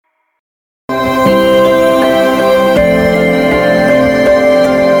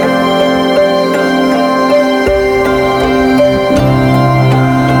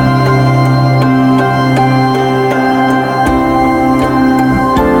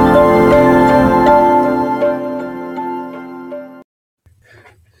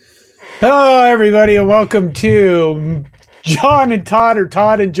Hello, everybody, and welcome to John and Todd, or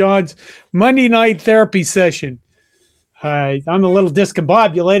Todd and John's Monday night therapy session. I'm a little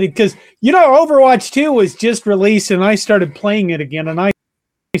discombobulated because, Overwatch 2 was just released and I started playing it again, and I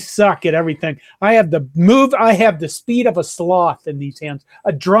suck at everything. I have the speed of a sloth in these hands,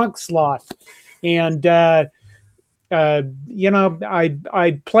 a drunk sloth. And, I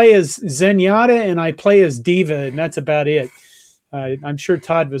play as Zenyatta and I play as D.Va, and that's about it. I'm sure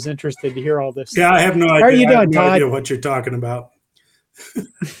Todd was interested to hear all this. Yeah, I have no idea. How are you doing, Todd? I have no idea what you're talking about.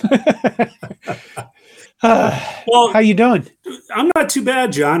 Well, how you doing? I'm not too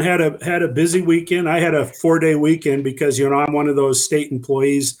bad, John. Had a busy weekend. I had a 4-day weekend because I'm one of those state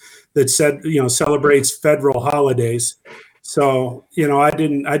employees that celebrates federal holidays. So I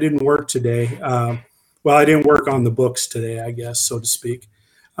didn't work today. Well, I didn't work on the books today, I guess, so to speak.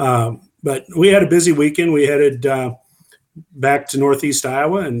 But we had a busy weekend. We headed back to Northeast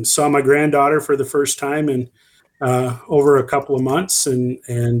Iowa and saw my granddaughter for the first time in over a couple of months, and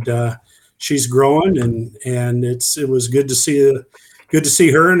she's growing, and it was good to see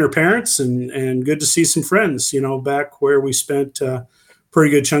her and her parents, and good to see some friends, back where we spent a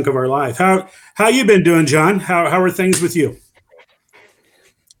pretty good chunk of our life. How you been doing, John? How are things with you?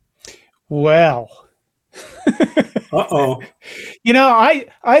 Well, uh-oh.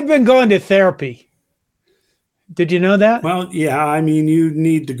 I've been going to therapy. Did you know that? Well, yeah. I mean, you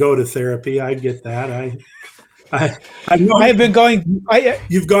need to go to therapy. I get that. I know I've been going.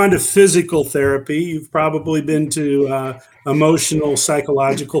 You've gone to physical therapy. You've probably been to emotional,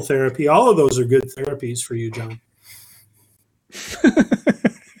 psychological therapy. All of those are good therapies for you, John.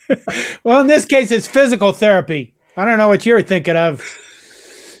 Well, in this case, it's physical therapy. I don't know what you're thinking of.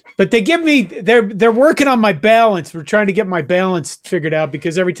 But they're working on my balance. We're trying to get my balance figured out,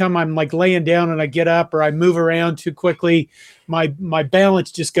 because every time I'm like laying down and I get up or I move around too quickly, my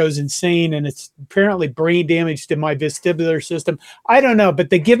balance just goes insane, and it's apparently brain damage to my vestibular system. I don't know, but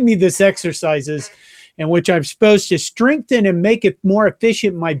they give me this exercises in which I'm supposed to strengthen and make it more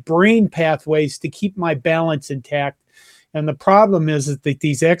efficient, my brain pathways, to keep my balance intact. And the problem is that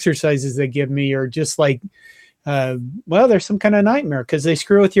these exercises they give me are just like, they're some kind of nightmare because they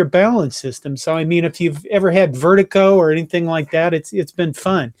screw with your balance system. So, I mean, if you've ever had vertigo or anything like that, it's been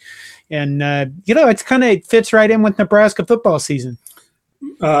fun. And, it fits right in with Nebraska football season.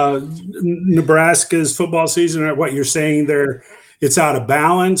 Nebraska's football season, or what you're saying there, it's out of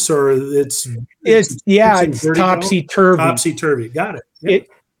balance, or it's topsy-turvy. Topsy-turvy. Got it. Yeah.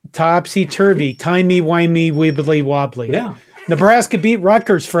 Topsy-turvy, timey-wimey, wibbly-wobbly. Yeah. Nebraska beat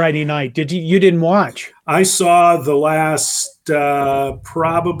Rutgers Friday night. You didn't watch? I saw the last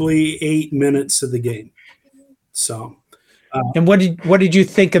probably 8 minutes of the game. So, and what did you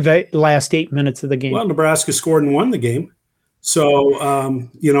think of the last 8 minutes of the game? Well, Nebraska scored and won the game, so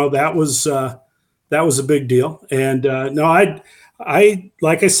that was a big deal. And I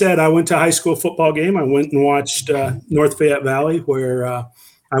like I said, I went to a high school football game. I went and watched North Fayette Valley, where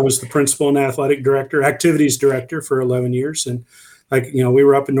I was the principal and athletic director, activities director for 11 years. And we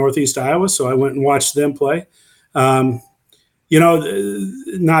were up in Northeast Iowa, so I went and watched them play. Not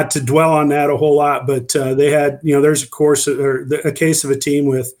to dwell on that a whole lot, but they had, there's a case of a team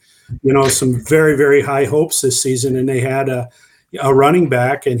with, some very, very high hopes this season. And they had a running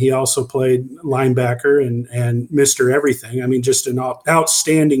back, and he also played linebacker and Mr. Everything. I mean, just an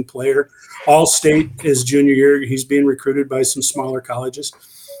outstanding player. All state his junior year. He's being recruited by some smaller colleges.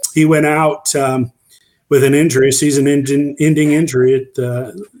 He went out with an injury, a season-ending injury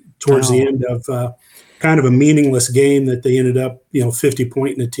towards the end of kind of a meaningless game that they ended up,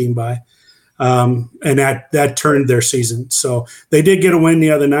 50-pointing the team by, and that turned their season. So they did get a win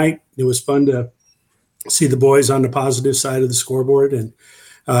the other night. It was fun to see the boys on the positive side of the scoreboard, and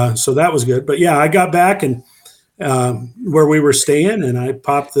so that was good. But yeah, I got back and where we were staying, and I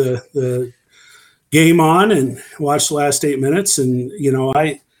popped the game on and watched the last 8 minutes, and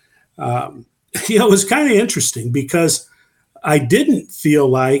it was kind of interesting because I didn't feel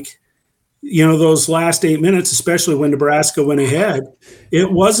like, those last 8 minutes, especially when Nebraska went ahead,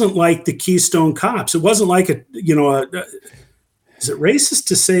 it wasn't like the Keystone Cops. It wasn't like is it racist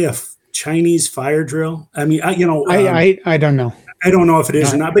to say a Chinese fire drill? I mean, I don't know. I don't know if it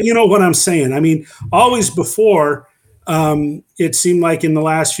is or not, but you know what I'm saying? I mean, always before, it seemed like in the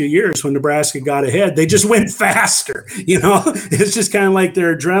last few years when Nebraska got ahead, they just went faster. It's just kind of like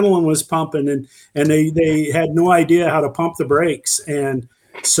their adrenaline was pumping, and they had no idea how to pump the brakes. And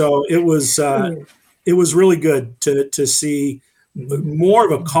so it was really good to see more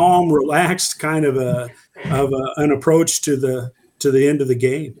of a calm, relaxed kind of an approach to the end of the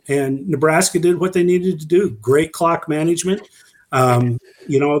game. And Nebraska did what they needed to do. Great clock management.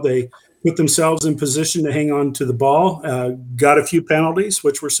 put themselves in position to hang on to the ball. Got a few penalties,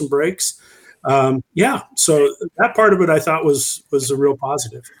 which were some breaks. So that part of it I thought was a real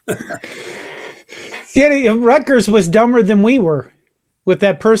positive. Yeah, Rutgers was dumber than we were with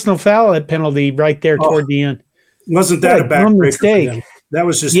that personal foul penalty right there toward the end. Wasn't that a backbreaker for them? That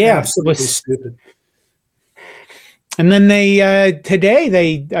was just absolutely stupid. And then I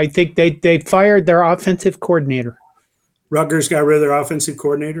think they fired their offensive coordinator. Rutgers got rid of their offensive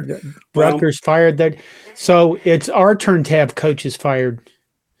coordinator. Rutgers fired that. So it's our turn to have coaches fired.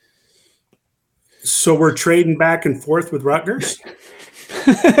 So we're trading back and forth with Rutgers?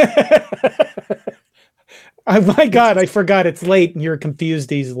 Oh my God, I forgot it's late and you're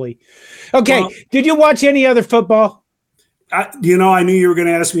confused easily. Okay, did you watch any other football? I knew you were going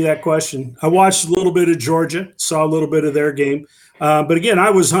to ask me that question. I watched a little bit of Georgia, saw a little bit of their game. But again, I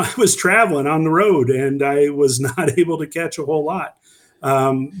was traveling on the road and I was not able to catch a whole lot.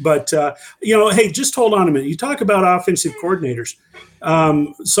 Hey, just hold on a minute. You talk about offensive coordinators.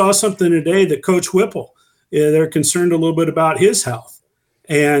 Saw something today that Coach Whipple, they're concerned a little bit about his health.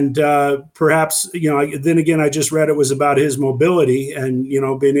 And perhaps, then again, I just read it was about his mobility and,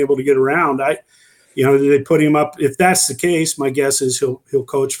 being able to get around. They put him up. If that's the case, my guess is he'll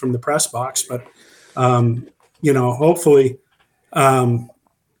coach from the press box. But, hopefully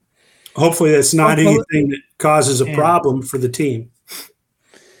that's not anything that causes a problem for the team.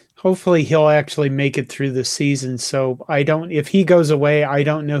 Hopefully he'll actually make it through the season. So if he goes away, I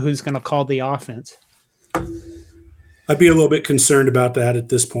don't know who's going to call the offense. I'd be a little bit concerned about that at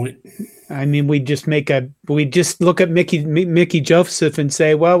this point. I mean, we just look at Mickey Joseph and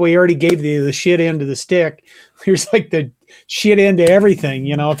say, well, we already gave the shit end of the stick. Here's like the shit end to everything,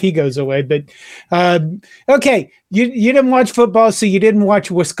 if he goes away. But okay, you didn't watch football, so you didn't watch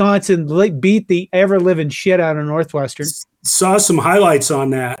Wisconsin beat the ever-living shit out of Northwestern. Saw some highlights on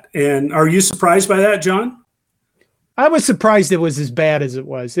that. And are you surprised by that, John? I was surprised it was as bad as it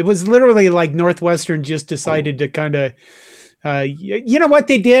was. It was literally like Northwestern just decided to kind of, you know what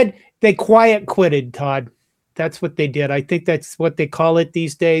they did? They quiet quitted, Todd. That's what they did. I think that's what they call it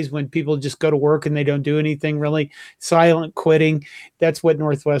these days when people just go to work and they don't do anything really. Silent quitting. That's what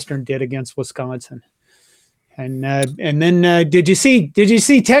Northwestern did against Wisconsin. And then did you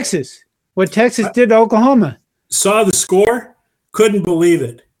see Texas? What Texas did to Oklahoma? Saw the score. Couldn't believe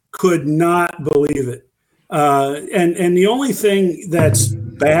it. Could not believe it. And the only thing that's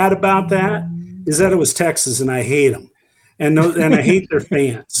bad about that is that it was Texas, and I hate them, and I hate their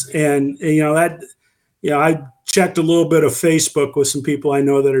fans. And I checked a little bit of Facebook with some people I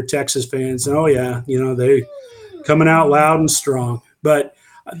know that are Texas fans, and they coming out loud and strong. But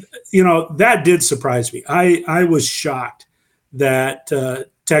that did surprise me. I was shocked that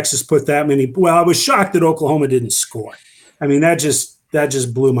Texas put that many. Well, I was shocked that Oklahoma didn't score. I mean, that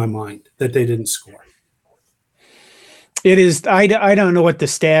just blew my mind that they didn't score. It is. I don't know what the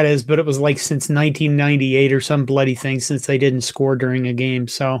stat is, but it was like since 1998 or some bloody thing since they didn't score during a game.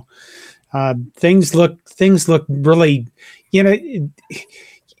 So things look really.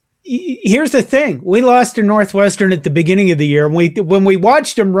 Here's the thing: we lost to Northwestern at the beginning of the year. When we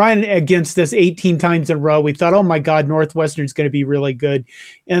watched them run against us 18 times in a row, we thought, "Oh my God, Northwestern's going to be really good,"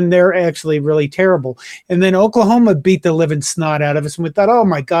 and they're actually really terrible. And then Oklahoma beat the living snot out of us, and we thought, "Oh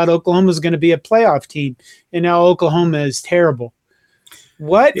my God, Oklahoma's going to be a playoff team," and now Oklahoma is terrible.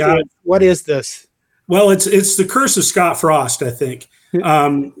 What is this? Well, it's the curse of Scott Frost, I think. He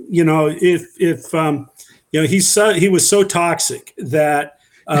was so toxic that.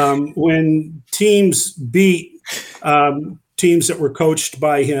 When teams beat teams that were coached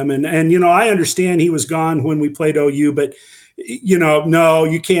by him, and I understand he was gone when we played OU, but no,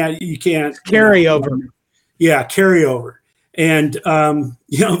 you can't carry over. Yeah, carry over. And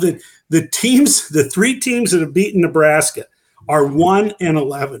the teams, the three teams that have beaten Nebraska are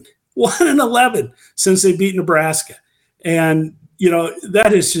 1-11, 1-11 since they beat Nebraska, and that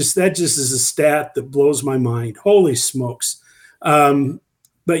just is a stat that blows my mind. Holy smokes!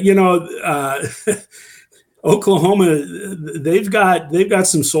 But Oklahoma, they've got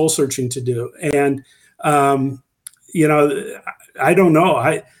some soul searching to do, and I don't know.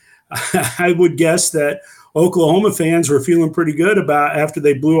 I would guess that Oklahoma fans were feeling pretty good about after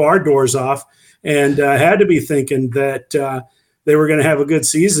they blew our doors off, and had to be thinking that they were going to have a good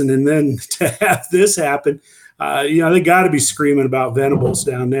season, and then to have this happen, they got to be screaming about Venables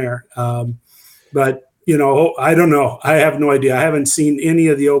down there, but. I don't know. I have no idea. I haven't seen any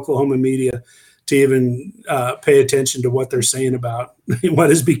of the Oklahoma media to even pay attention to what they're saying about what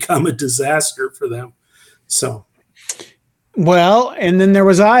has become a disaster for them. So, well, and then there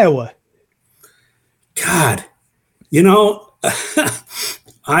was Iowa. God,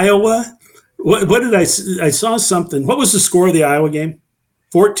 Iowa. What did I saw something. What was the score of the Iowa game?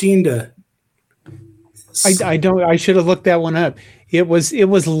 14 to. I don't. I should have looked that one up. It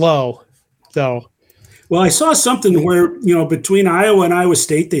was low, though. Well, I saw something where, between Iowa and Iowa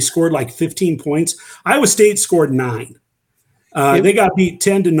State, they scored like 15 points. Iowa State scored 9. They got beat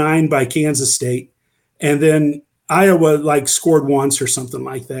 10-9 by Kansas State, and then Iowa scored once or something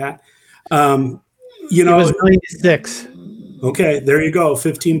like that. It was 9-6. Okay, there you go,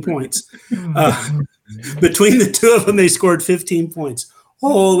 15 points. Between the two of them, they scored 15 points.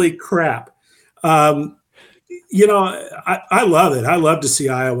 Holy crap! I love it. I love to see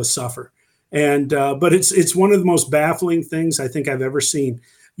Iowa suffer, but it's one of the most baffling things I think I've ever seen.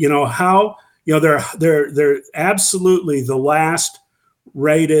 How they're absolutely the last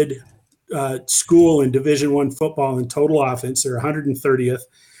rated school in Division I football in total offense. They're 130th.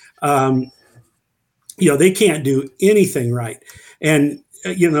 They can't do anything right. And,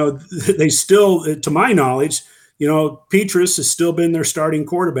 they still, to my knowledge, Petrus has still been their starting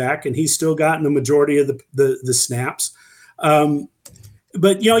quarterback, and he's still gotten the majority of the snaps.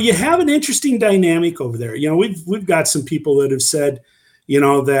 But, you have an interesting dynamic over there. We've got some people that have said,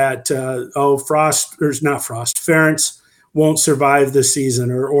 that, Ferentz won't survive this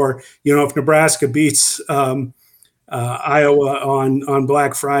season, or if Nebraska beats Iowa on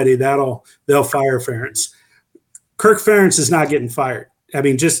Black Friday, they'll fire Ferentz. Kirk Ferentz is not getting fired. I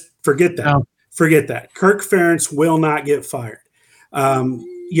mean, just forget that. No. Forget that. Kirk Ferentz will not get fired. But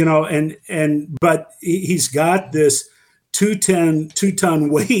he's got this 2-ton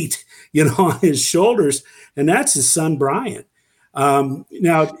weight, on his shoulders, and that's his son Brian.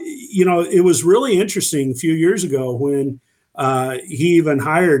 Now, it was really interesting a few years ago when he even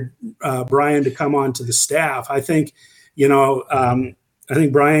hired Brian to come onto the staff. I think Brian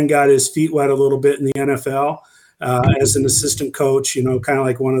got his feet wet a little bit in the NFL as an assistant coach, kind of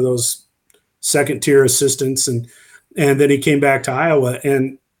like one of those second-tier assistants, and then he came back to Iowa.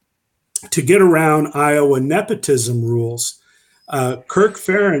 And to get around Iowa nepotism rules, Kirk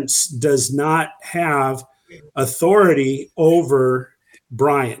Ferentz does not have authority over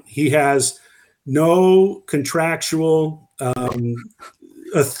Brian. He has no contractual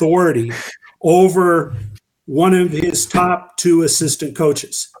authority over one of his top 2 assistant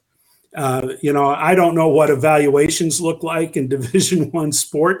coaches. I don't know what evaluations look like in Division I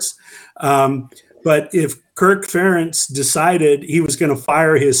sports, but if Kirk Ferentz decided he was going to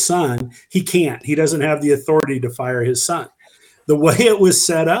fire his son, he can't. He doesn't have the authority to fire his son. The way it was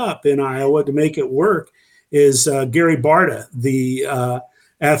set up in Iowa to make it work is Gary Barta, the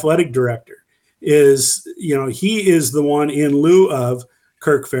athletic director, he is the one in lieu of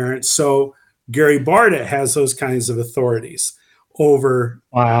Kirk Ferentz. So Gary Barta has those kinds of authorities over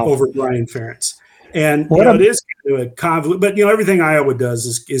Brian Ferentz. And it is kind of a convoluted, but everything Iowa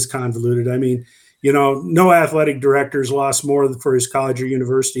does is convoluted. I mean, no athletic director's lost more for his college or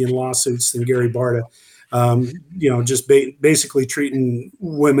university in lawsuits than Gary Barta. Just basically treating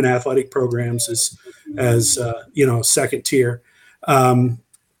women athletic programs as second tier.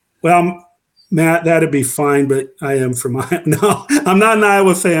 Well, Matt, that'd be fine, but I am from Iowa. No, I'm not an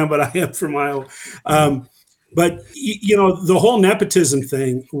Iowa fan, but I am from Iowa. But the whole nepotism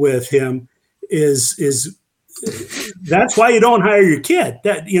thing with him is that's why you don't hire your kid.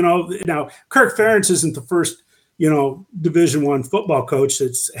 That now Kirk Ferentz isn't the first Division I football coach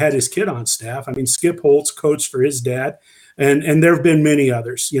that's had his kid on staff. I mean, Skip Holtz coached for his dad, and there have been many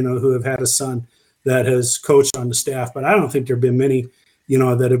others who have had a son that has coached on the staff. But I don't think there have been many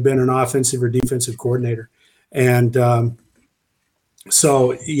that have been an offensive or defensive coordinator. And this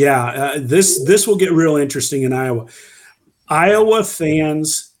will get real interesting in Iowa. Iowa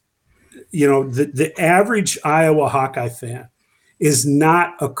fans, the average Iowa Hawkeye fan is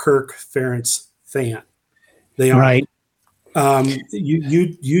not a Kirk Ferentz fan. They aren't. Right.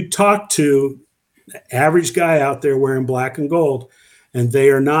 You talk to the average guy out there wearing black and gold, and they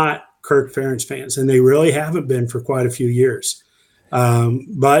are not Kirk Ferentz fans, and they really haven't been for quite a few years.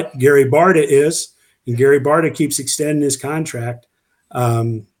 But Gary Barta is, and Gary Barta keeps extending his contract.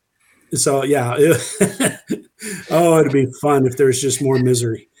 It'd be fun if there's just more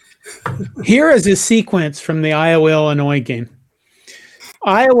misery. Here is a sequence from the Iowa-Illinois game.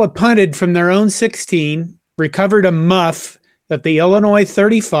 Iowa punted from their own 16, recovered a muff at the Illinois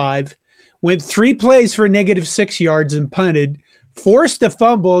 35, went 3 plays for -6 yards and punted, forced a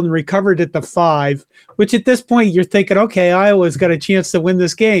fumble and recovered at the 5, which at this point you're thinking, okay, Iowa's got a chance to win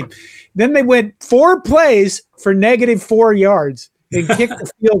this game. Then they went 4 plays for -4 yards and kicked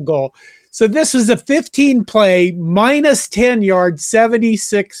the field goal. So this was a 15-play, -10 yard,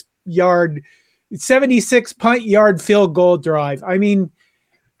 76 punt yard field goal drive. I mean,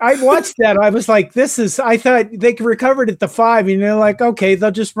 I watched that. I was like, I thought they recovered at the 5, and they're like, okay,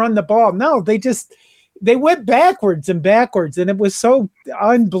 they'll just run the ball. No, they went backwards, and it was so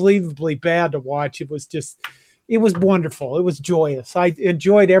unbelievably bad to watch. It was wonderful. It was joyous. I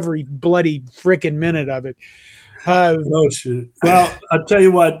enjoyed every bloody freaking minute of it. Oh, shoot. Well, I'll tell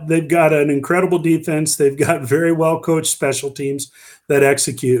you what, they've got an incredible defense. They've got very well coached special teams that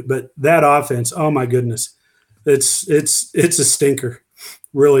execute, but that offense, oh my goodness, it's a stinker,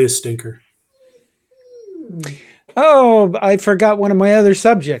 really a stinker. Oh, I forgot one of my other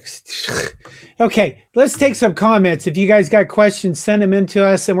subjects. Okay, let's take some comments. If you guys got questions, send them in to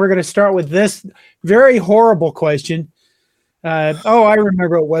us, and we're going to start with this very horrible question. I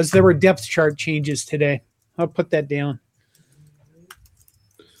remember it was. There were depth chart changes today. I'll put that down.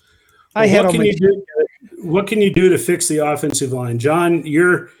 What can you do to fix the offensive line, John?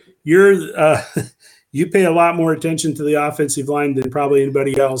 You pay a lot more attention to the offensive line than probably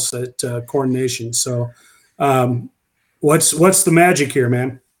anybody else at Corn Nation. So, what's the magic here,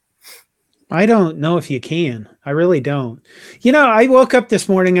 man? I don't know if you can. I really don't. I woke up this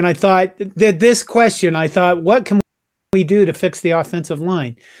morning and I thought what can we do to fix the offensive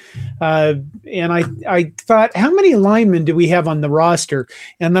line? And I thought, how many linemen do we have on the roster?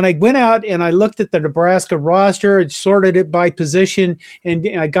 And then I went out and I looked at the Nebraska roster and sorted it by position. And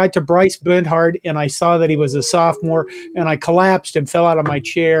I got to Bryce Benhart and I saw that he was a sophomore, and I collapsed and fell out of my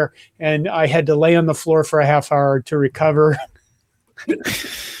chair, and I had to lay on the floor for a half hour to recover.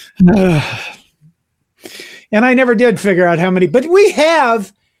 And I never did figure out how many, but we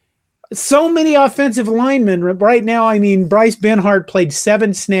have so many offensive linemen right now. I mean, Bryce Benhart played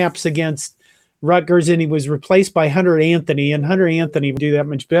 7 snaps against Rutgers, and he was replaced by Hunter Anthony, and Hunter Anthony would do that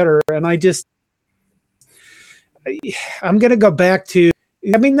much better. And I'm going to go back to,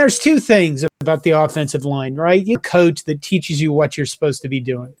 there's 2 things about the offensive line, right? You coach that teaches you what you're supposed to be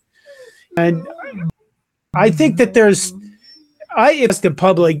doing. And I think that as the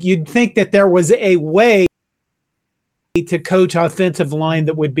public, you'd think that there was a way to coach offensive line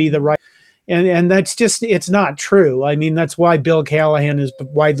that would be the right, and that's just, it's not true. That's why Bill Callahan is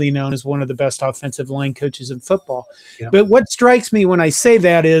widely known as one of the best offensive line coaches in football. Yeah. But what strikes me when I say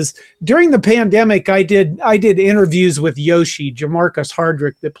that is, during the pandemic, I did interviews with Yoshi, Jamarcus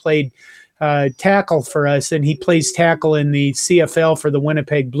Hardrick, that played tackle for us, and he plays tackle in the CFL for the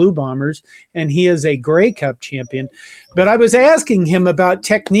Winnipeg Blue Bombers, and he is a Grey Cup champion. But I was asking him about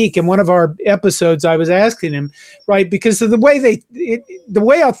technique in one of our episodes. I was asking him, right, because of the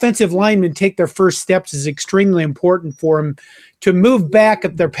way offensive linemen take their first steps is extremely important for them to move back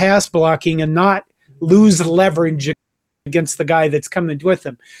at their pass blocking and not lose leverage against the guy that's coming with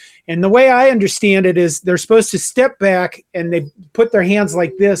them. And the way I understand it is they're supposed to step back and they put their hands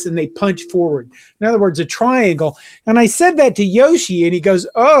like this and they punch forward. In other words, a triangle. And I said that to Yoshi, and he goes,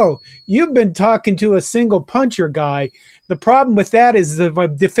 "Oh, you've been talking to a single puncher guy. The problem with that is if a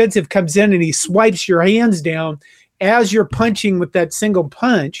defensive comes in and he swipes your hands down as you're punching with that single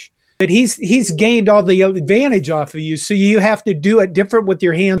punch, that he's gained all the advantage off of you. So you have to do it different with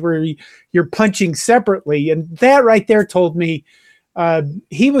your hands where you're punching separately." And that right there told me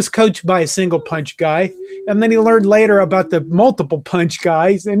he was coached by a single punch guy, and then he learned later about the multiple punch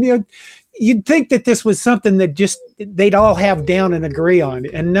guys. And you'd think that this was something that just they'd all have down and agree on,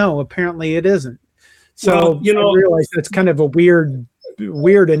 and no, apparently it isn't. So I realize that's kind of a weird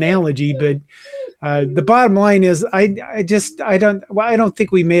analogy, but the bottom line is I don't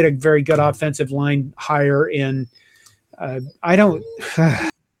think we made a very good offensive line hire, and I don't.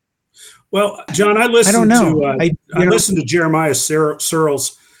 Well, John, I listened to Jeremiah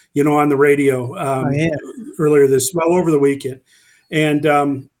Searles, on the radio earlier over the weekend,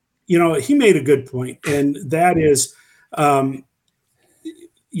 and he made a good point, and that is,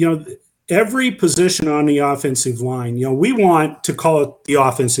 every position on the offensive line, we want to call it the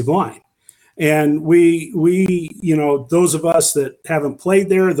offensive line, and we those of us that haven't played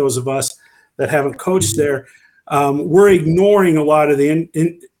there, those of us that haven't coached there, we're ignoring a lot of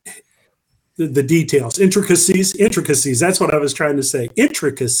the details, intricacies. That's what I was trying to say,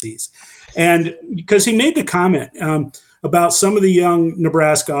 intricacies. And because he made the comment about some of the young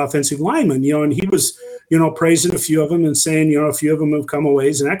Nebraska offensive linemen, and he was, praising a few of them and saying, a few of them have come a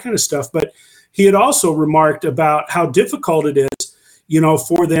ways and that kind of stuff. But he had also remarked about how difficult it is,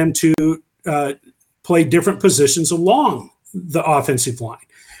 for them to play different positions along the offensive line.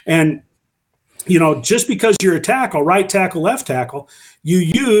 And, just because you're a tackle, right tackle, left tackle, you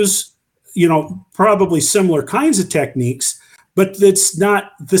use probably similar kinds of techniques, but it's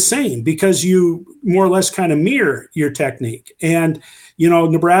not the same because you more or less kind of mirror your technique. And,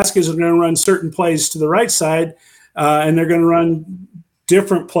 Nebraska is going to run certain plays to the right side, and they're going to run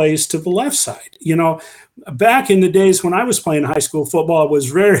different plays to the left side. Back in the days when I was playing high school football, it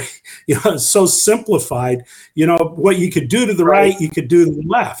was very, so simplified. What you could do to the right, you could do to the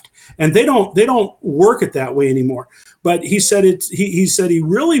left, and they don't work it that way anymore. But he said he said he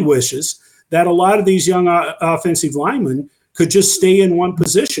really wishes that a lot of these young offensive linemen could just stay in one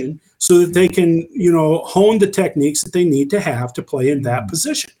position so that they can, hone the techniques that they need to have to play in that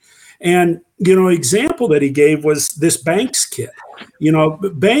position. And, example that he gave was this Banks kid.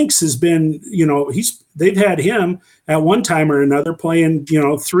 Banks has been, they've had him at one time or another playing,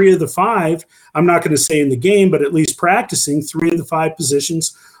 3 of the 5. I'm not going to say in the game, but at least practicing 3 of the 5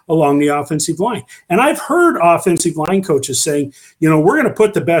 positions along the offensive line. And I've heard offensive line coaches saying, we're going to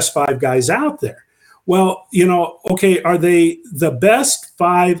put the best 5 guys out there. Well, okay, are they the best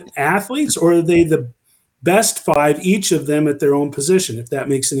 5 athletes, or are they the best 5, each of them at their own position, if that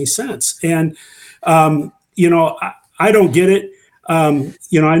makes any sense? And, I don't get it. I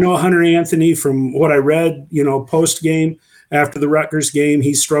know Hunter Anthony, from what I read, post game after the Rutgers game,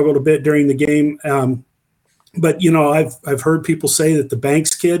 he struggled a bit during the game. But I've heard people say that the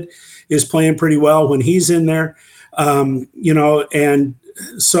Banks kid is playing pretty well when he's in there. And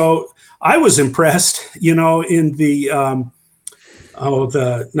so I was impressed, in the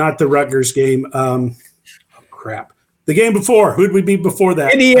not the Rutgers game. The game before, who'd we beat before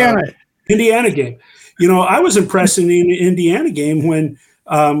that? Indiana game. I was impressed in the Indiana game when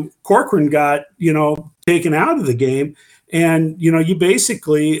Corcoran got, taken out of the game. And, you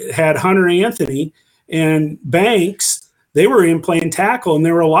basically had Hunter Anthony and Banks. They were in playing tackle. And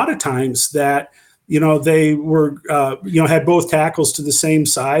there were a lot of times that, they were, had both tackles to the same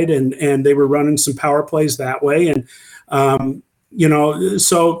side, and they were running some power plays that way. And,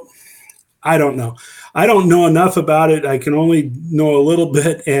 so I don't know. I don't know enough about it. I can only know a little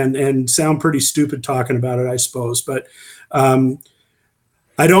bit and sound pretty stupid talking about it, I suppose. But I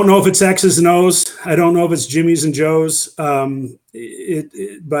don't know if it's X's and O's. I don't know if it's Jimmy's and Joe's. But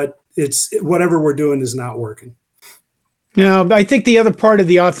it's whatever we're doing is not working. No, I think the other part of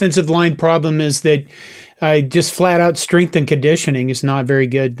the offensive line problem is that just flat out strength and conditioning is not very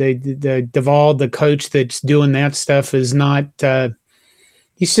good. The Duvall, the coach that's doing that stuff, is not.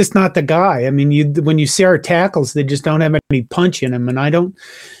 He's just not the guy. I mean, when you see our tackles, they just don't have any punch in them, and I don't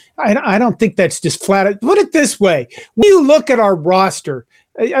think that's just flat out. Put it this way: when you look at our roster,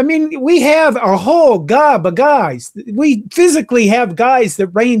 I mean, we have a whole gob of guys. We physically have guys that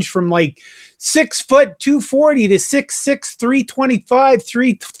range from like 6 foot 240 to 6'6", 325,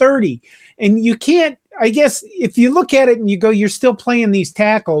 330. And you can't, I guess, if you look at it and you go, you're still playing these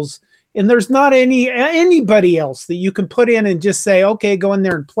tackles, and there's not anybody else that you can put in and just say, okay, go in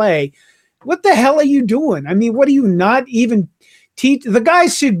there and play. What the hell are you doing? I mean, what do you not even teach? The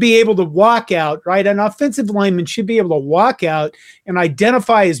guys should be able to walk out, right? An offensive lineman should be able to walk out and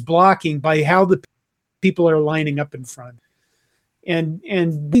identify his blocking by how the people are lining up in front. And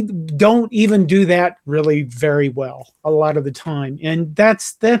we don't even do that really very well a lot of the time. And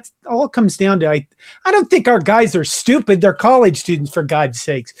that's all it comes down to. I don't think our guys are stupid. They're college students, for God's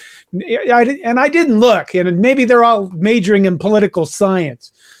sakes. I didn't look, and maybe they're all majoring in political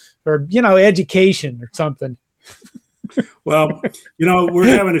science or, education or something. Well, we're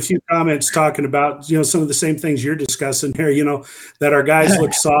having a few comments talking about, some of the same things you're discussing here, that our guys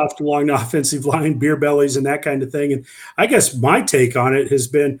look soft along the offensive line, beer bellies and that kind of thing. And I guess my take on it has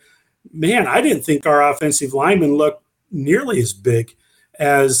been, man, I didn't think our offensive linemen looked nearly as big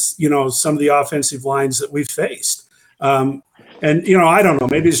as, some of the offensive lines that we faced. And, I don't know,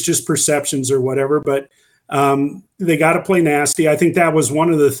 maybe it's just perceptions or whatever, but they got to play nasty. I think that was one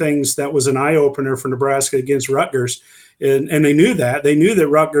of the things that was an eye opener for Nebraska against Rutgers. And they knew that. They knew that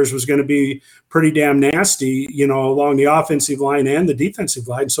Rutgers was going to be pretty damn nasty, along the offensive line and the defensive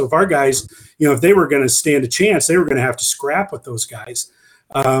line. So if our guys, if they were going to stand a chance, they were going to have to scrap with those guys.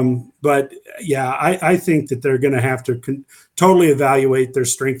 But yeah, I think that they're going to have to totally evaluate their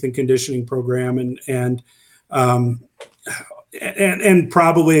strength and conditioning program and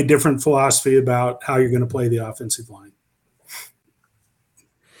probably a different philosophy about how you're going to play the offensive line.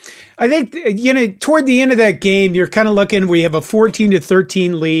 I think, toward the end of that game, you're kind of looking, we have a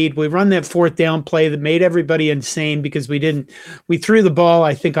 14-13 lead. We run that 4th down play that made everybody insane because we threw the ball,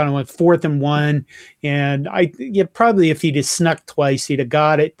 I think, on 4th and 1. And probably if he'd have snuck twice, he'd have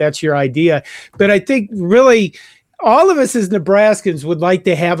got it. That's your idea. But I think really all of us as Nebraskans would like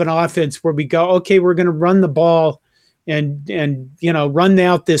to have an offense where we go, okay, we're going to run the ball and run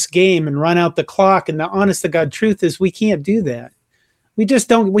out this game and run out the clock. And the honest to God truth is we can't do that. We just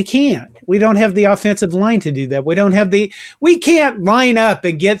don't. We can't. We don't have the offensive line to do that. We can't line up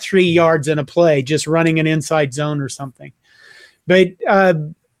and get 3 yards in a play just running an inside zone or something. But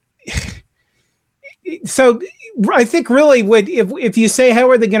so I think really if you say how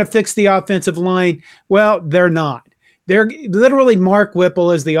are they going to fix the offensive line? Well, they're not. They're literally Mark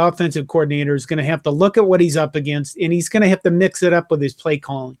Whipple as the offensive coordinator is going to have to look at what he's up against, and he's going to have to mix it up with his play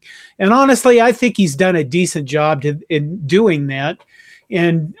calling. And honestly, I think he's done a decent job in doing that.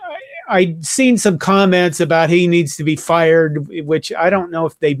 And I've seen some comments about he needs to be fired, which I don't know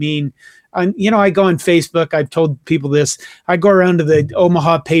if they mean. I go on Facebook. I've told people this. I go around to the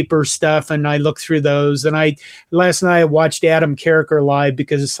Omaha paper stuff and I look through those. And last night I watched Adam Carricker live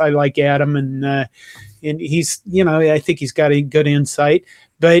because I like Adam and he's, I think he's got a good insight.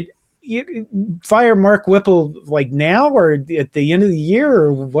 But fire Mark Whipple like now or at the end of the year,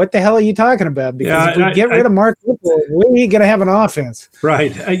 or what the hell are you talking about? Because if we get rid of Mark Whipple, we ain't going to have an offense.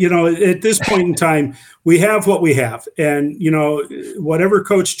 Right. At this point in time, we have what we have. And, whatever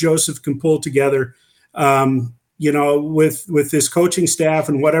Coach Joseph can pull together, with this coaching staff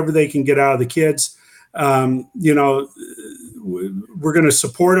and whatever they can get out of the kids, we're going to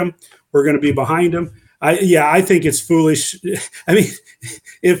support them. We're going to be behind them. I think it's foolish. I mean,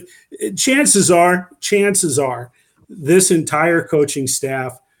 if chances are this entire coaching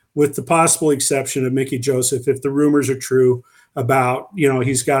staff, with the possible exception of Mickey Joseph, if the rumors are true about,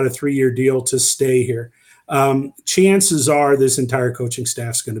 he's got a 3-year deal to stay here, chances are this entire coaching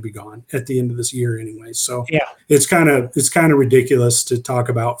staff's going to be gone at the end of this year anyway. So yeah, it's kind of ridiculous to talk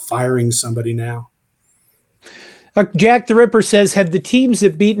about firing somebody now. Jack the Ripper says, have the teams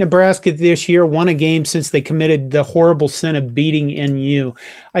that beat Nebraska this year won a game since they committed the horrible sin of beating NU?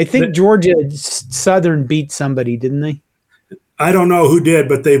 I think Georgia Southern beat somebody, didn't they? I don't know who did,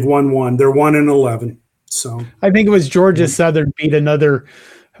 but they've won one. They're 1-11. So I think it was Georgia Southern beat another,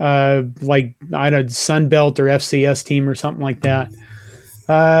 Sun Belt or FCS team or something like that.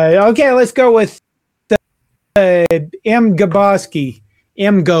 Okay, let's go with M. Gaboski.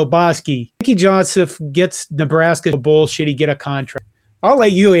 Mickey Joseph gets Nebraska bowl. Should he get a contract? I'll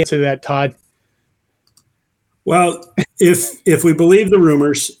let you answer that, Todd. Well, if we believe the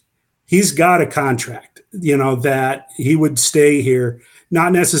rumors, he's got a contract, that he would stay here,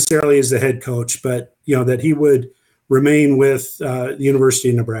 not necessarily as the head coach, but, that he would remain with the University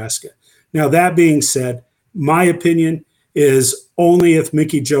of Nebraska. Now, that being said, my opinion is only if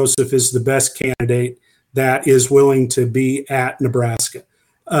Mickey Joseph is the best candidate that is willing to be at Nebraska.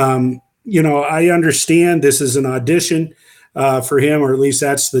 I understand this is an audition for him, or at least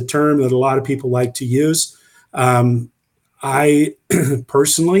that's the term that a lot of people like to use. I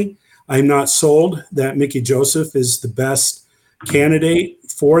personally, I'm not sold that Mickey Joseph is the best candidate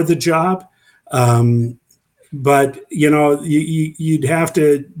for the job. But, you'd have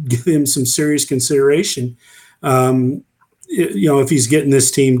to give him some serious consideration, if he's getting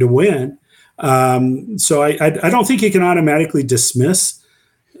this team to win. So I don't think he can automatically dismiss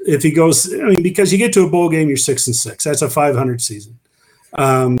if he goes, because you get to a bowl game, you're 6-6. That's a 500 season.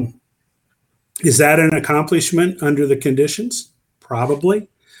 Is that an accomplishment under the conditions? Probably.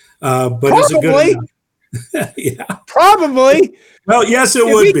 But probably. Is it good enough? Yeah. Probably. Well, yes, it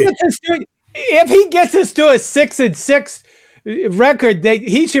would be. If he gets us to a 6-6 record,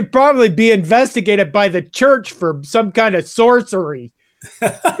 he should probably be investigated by the church for some kind of sorcery.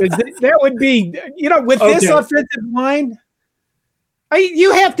 That would be, with this offensive line.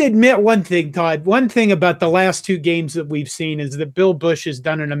 You have to admit one thing, Todd. One thing about the last 2 games that we've seen is that Bill Busch has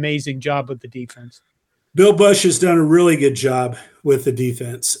done an amazing job with the defense. Bill Busch has done a really good job with the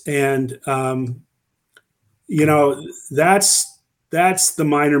defense. And, that's the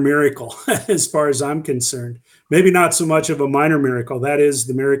minor miracle as far as I'm concerned. Maybe not so much of a minor miracle. That is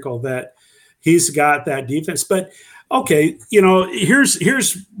the miracle that he's got that defense. But, okay,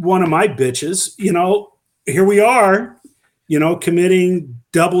 here's one of my bitches. Here we are, committing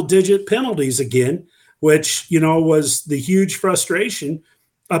double-digit penalties again, which, was the huge frustration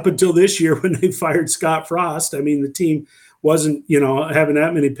up until this year when they fired Scott Frost. I mean, the team wasn't, having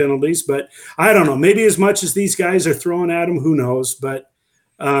that many penalties, but I don't know. Maybe as much as these guys are throwing at him, who knows? But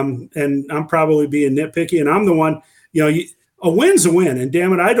and I'm probably being nitpicky, and I'm the one, a win's a win. And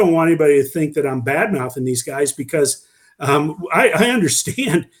damn it, I don't want anybody to think that I'm bad-mouthing these guys because I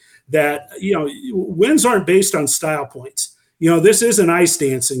understand that, wins aren't based on style points. This isn't ice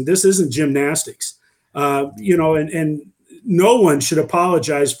dancing. This isn't gymnastics. And no one should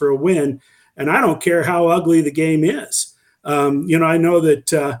apologize for a win. And I don't care how ugly the game is. I know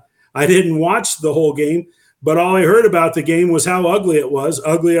that I didn't watch the whole game, but all I heard about the game was how ugly it was.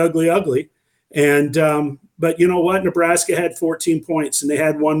 Ugly, ugly, ugly. And but you know what? Nebraska had 14 points, and they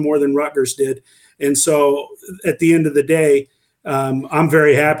had one more than Rutgers did. And so at the end of the day, I'm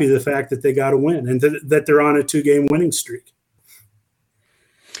very happy the fact that they got a win and that they're on a 2-game winning streak.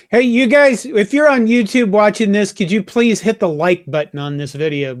 Hey, you guys, if you're on YouTube watching this, could you please hit the like button on this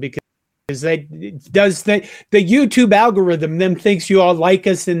video, because that does the YouTube algorithm then thinks you all like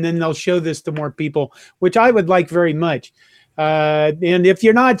us, and then they'll show this to more people, which I would like very much. And if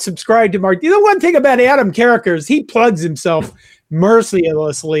you're not subscribed to Mark, the one thing about Adam Carricker is he plugs himself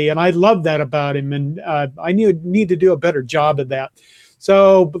mercilessly, and I love that about him. And I need to do a better job of that.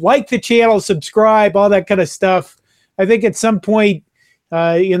 So like the channel, subscribe, all that kind of stuff. I think at some point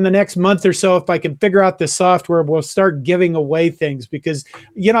in the next month or so, if I can figure out the software, we'll start giving away things, because,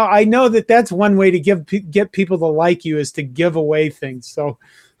 you know, I know that that's one way to get people to like you, is to give away things. So,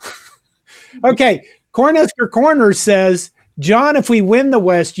 okay. Cornhusker Corner says, John, if we win the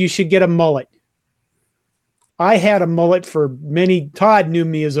West, you should get a mullet. I had a mullet for many. Todd knew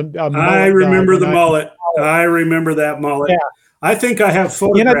me as a mullet. I remember the mullet. I remember that mullet. Yeah. I think I have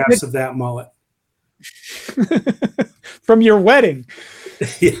photographs of that mullet. From your wedding.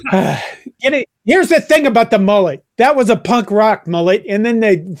 Yeah. Here's the thing about the mullet. That was a punk rock mullet, and then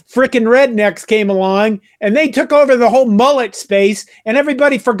the freaking rednecks came along, and they took over the whole mullet space, and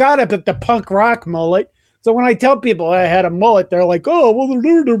everybody forgot about the punk rock mullet. So when I tell people I had a mullet, they're like, "Oh, well,"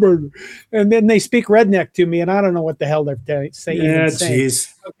 and then they speak redneck to me, and I don't know what the hell they're saying. Yeah,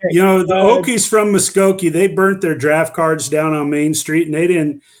 jeez. Okay. You know, the Okies from Muskogee, they burnt their draft cards down on Main Street, and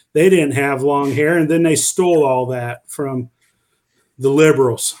they didn't have long hair, and then they stole all that from the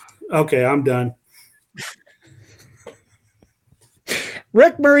liberals. Okay, I'm done.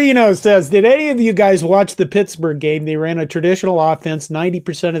 Rick Marino says, did any of you guys watch the Pittsburgh game? They ran a traditional offense,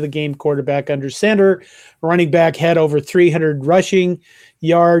 90% of the game quarterback under center, running back had over 300 rushing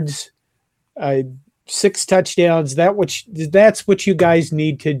yards, 6 touchdowns. That's what you guys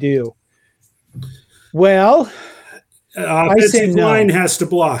need to do. Well, offensive line has to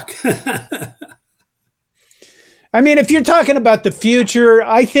block. I mean, if you're talking about the future,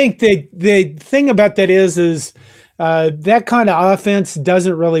 I think that the thing about that is that kind of offense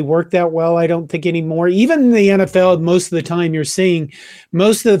doesn't really work that well, I don't think, anymore. Even in the NFL, most of the time you're seeing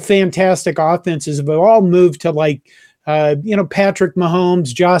most of the fantastic offenses have all moved to Patrick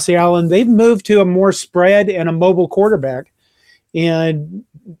Mahomes, Josh Allen. They've moved to a more spread and a mobile quarterback. And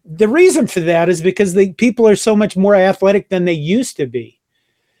the reason for that is because the people are so much more athletic than they used to be.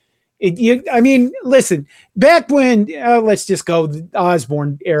 Listen, back when, let's just go the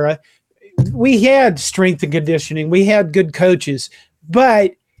Osborne era, we had strength and conditioning. We had good coaches,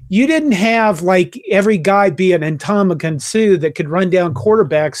 but you didn't have like every guy be an Ndamukong Suh that could run down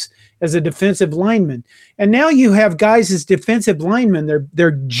quarterbacks as a defensive lineman. And now you have guys as defensive linemen.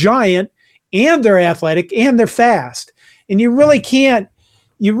 They're giant, and they're athletic, and they're fast. And you really can't,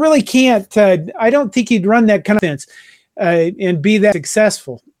 I don't think you'd run that kind of offense and be that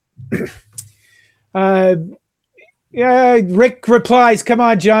successful. Rick replies, come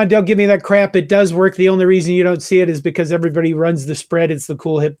on, John, don't give me that crap. It does work. The only reason you don't see it is because everybody runs the spread. It's the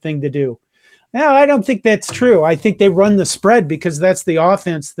cool, hip thing to do. No, I don't think that's true. I think they run the spread because that's the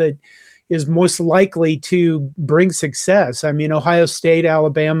offense that is most likely to bring success. I mean, Ohio State,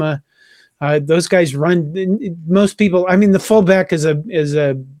 Alabama, those guys run. Most people, I mean, the fullback is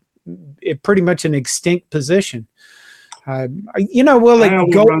pretty much an extinct position. Will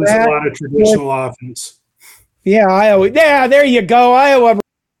it go runs a lot of traditional offense. Yeah, Iowa. Yeah, there you go. Iowa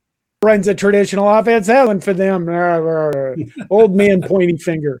runs a traditional offense. That one for them. Old man pointing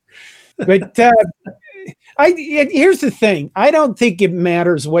finger. But here's the thing. I don't think it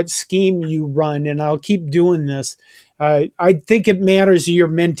matters what scheme you run, and I'll keep doing this. I think it matters your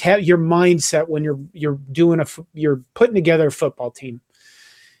mindset when you're putting together a football team.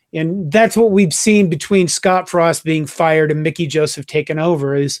 And that's what we've seen between Scott Frost being fired and Mickey Joseph taking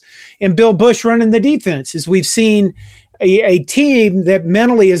over and Bill Busch running the defense. Is we've seen a team that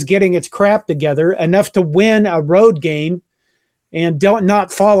mentally is getting its crap together enough to win a road game and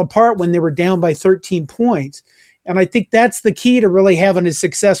not fall apart when they were down by 13 points. And I think that's the key to really having a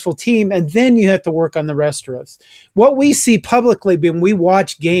successful team. And then you have to work on the rest of us. What we see publicly when we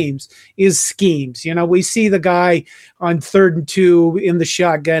watch games is schemes. We see the guy on 3rd and 2 in the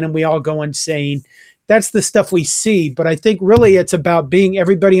shotgun and we all go insane. That's the stuff we see. But I think really it's about being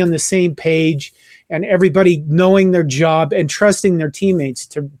everybody on the same page and everybody knowing their job and trusting their teammates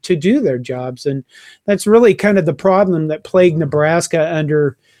to do their jobs. And that's really kind of the problem that plagued Nebraska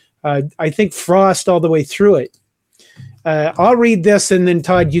under, I think, Frost all the way through it. I'll read this and then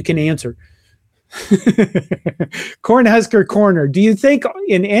Todd, you can answer. Cornhusker Corner. Do you think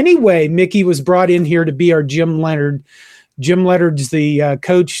in any way Mickey was brought in here to be our Jim Leonhard? Jim Leonhard's the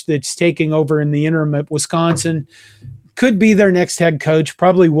coach that's taking over in the interim at Wisconsin. Could be their next head coach.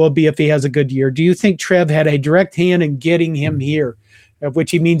 Probably will be if he has a good year. Do you think Trev had a direct hand in getting him here? of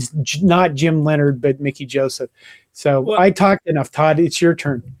which he means not Jim Leonard, but Mickey Joseph. So Well, I talked enough, Todd. It's your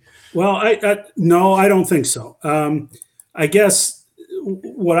turn. Well, no, I don't think so. I guess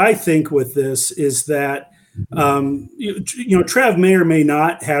what I think with this is that Trav may or may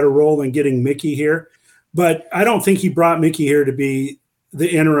not had a role in getting Mickey here, but I don't think he brought Mickey here to be the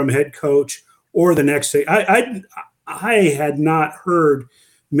interim head coach or the next day. I had not heard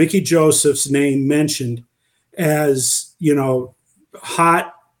Mickey Joseph's name mentioned as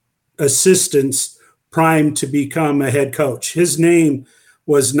hot assistants primed to become a head coach. His name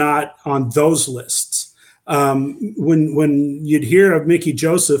was not on those lists. When you'd hear of Mickey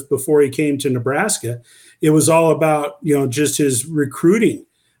Joseph before he came to Nebraska, it was all about just his recruiting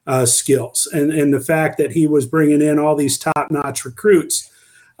skills and the fact that he was bringing in all these top-notch recruits.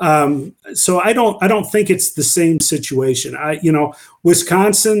 So I don't think it's the same situation.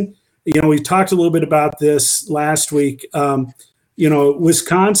 Wisconsin. We talked a little bit about this last week.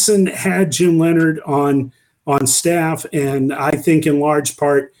 Wisconsin had Jim Leonard on staff, and I think in large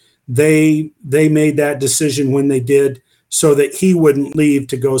part they made that decision when they did so that he wouldn't leave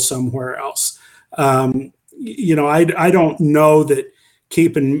to go somewhere else. I don't know that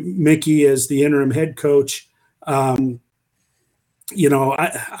keeping Mickey as the interim head coach. I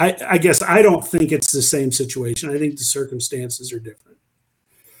guess I don't think it's the same situation. I think the circumstances are different.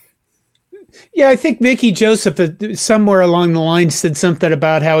 Yeah, I think Mickey Joseph somewhere along the line said something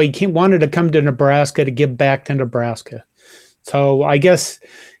about how he wanted to come to Nebraska to give back to Nebraska. So I guess,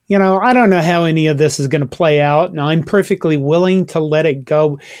 I don't know how any of this is going to play out, and I'm perfectly willing to let it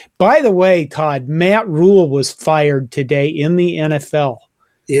go. By the way, Todd, Matt Rule was fired today in the NFL.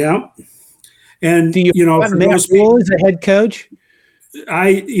 Yeah. And, do you want Matt Rule as a head coach?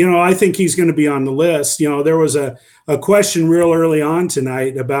 I think he's going to be on the list. There was a question real early on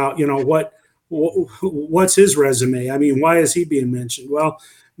tonight about, what's his resume? I mean, why is he being mentioned? Well,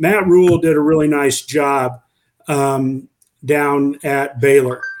 Matt Rule did a really nice job down at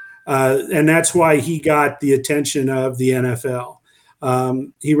Baylor. And that's why he got the attention of the NFL.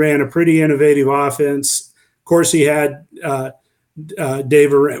 He ran a pretty innovative offense. Of course, he had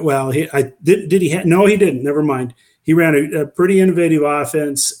David. Well, did he? No, he didn't. Never mind. He ran a pretty innovative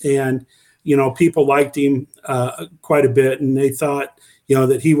offense, and people liked him quite a bit, and they thought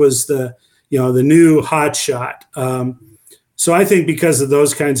that he was the new hot shot. So I think because of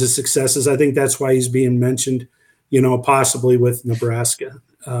those kinds of successes, I think that's why he's being mentioned, possibly with Nebraska.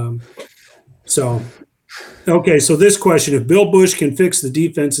 So this question: if Bill Busch can fix the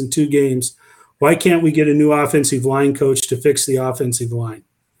defense in 2 games, why can't we get a new offensive line coach to fix the offensive line?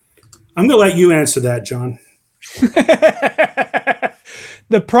 I'm going to let you answer that, John.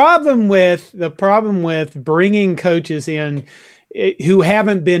 The problem with bringing coaches in who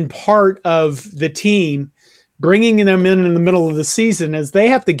haven't been part of the team, bringing them in the middle of the season, is they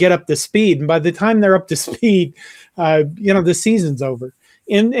have to get up to speed, and by the time they're up to speed, the season's over.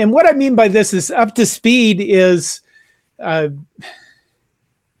 And what I mean by this is up to speed is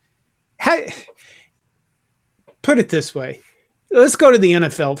put it this way. Let's go to the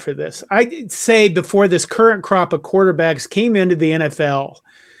NFL for this. I'd say before this current crop of quarterbacks came into the NFL,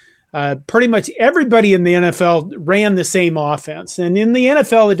 pretty much everybody in the NFL ran the same offense. And in the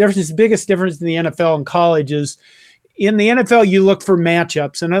NFL, the biggest difference in the NFL and college is in the NFL, you look for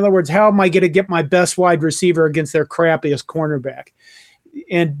matchups. In other words, how am I going to get my best wide receiver against their crappiest cornerback?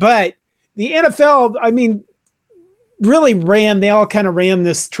 But the NFL, really they all kind of ran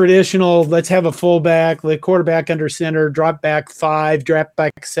this traditional, let's have a fullback, the quarterback under center, drop back 5, drop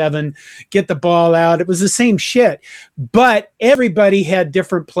back 7, get the ball out. It was the same shit, but everybody had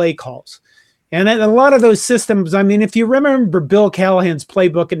different play calls. And a lot of those systems, if you remember Bill Callahan's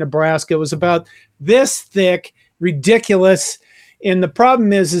playbook in Nebraska, it was about this thick, ridiculous. And the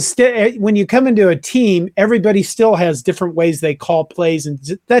problem is when you come into a team, everybody still has different ways they call plays, and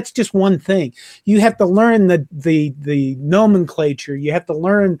that's just one thing. You have to learn the nomenclature. You have to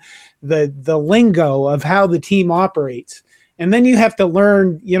learn the lingo of how the team operates, and then you have to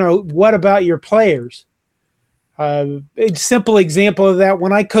learn, what about your players? A simple example of that: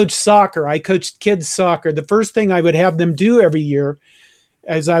 when I coached soccer, I coached kids soccer. The first thing I would have them do every year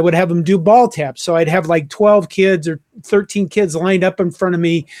as I would have them do ball taps. So I'd have like 12 kids or 13 kids lined up in front of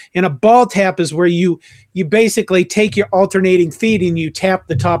me. And a ball tap is where you basically take your alternating feet and you tap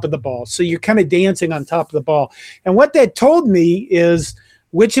the top of the ball. So you're kind of dancing on top of the ball. And what that told me is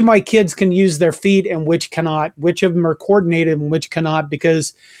which of my kids can use their feet and which cannot, which of them are coordinated and which cannot,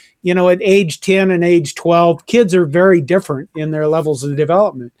 because, at age 10 and age 12, kids are very different in their levels of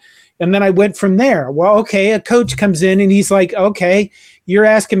development. And then I went from there. Well, okay, a coach comes in and he's like, okay, you're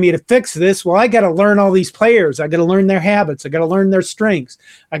asking me to fix this. Well, I got to learn all these players. I got to learn their habits. I got to learn their strengths.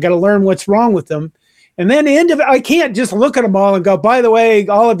 I got to learn what's wrong with them. And then I can't just look at them all and go, by the way,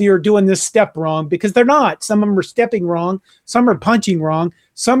 all of you are doing this step wrong, because they're not. Some of them are stepping wrong. Some are punching wrong.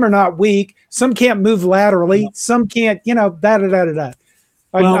 Some are not weak. Some can't move laterally. Some can't, da-da-da-da-da.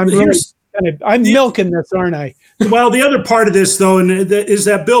 I'm milking this, aren't I? Well, the other part of this, though, is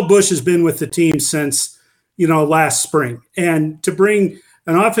that Bill Busch has been with the team since, last spring. And to bring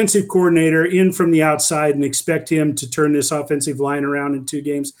an offensive coordinator in from the outside and expect him to turn this offensive line around in 2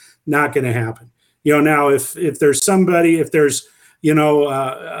 games, not going to happen. Now, if there's somebody, an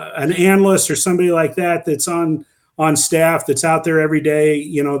analyst or somebody like that that's on staff that's out there every day,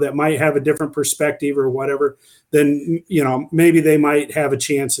 that might have a different perspective or whatever, then, maybe they might have a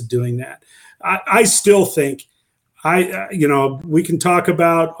chance of doing that. I still think we can talk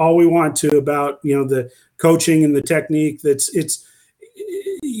about all we want to about, the coaching and the technique.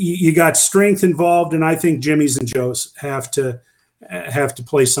 You got strength involved. And I think Jimmy's and Joe's have to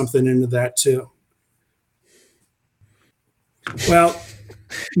play something into that too. Well,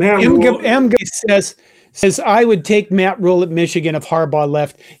 Matt M says I would take Matt Rule at Michigan if Harbaugh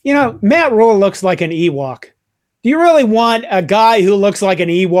left. Matt Rule looks like an Ewok. Do you really want a guy who looks like an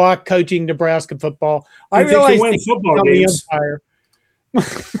Ewok coaching Nebraska football? I realize they win football games.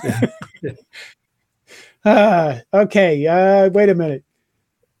 Okay. Wait a minute.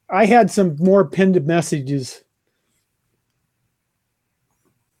 I had some more pinned messages.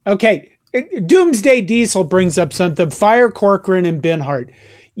 Okay. Doomsday Diesel brings up something. Fire Corcoran and Benhart.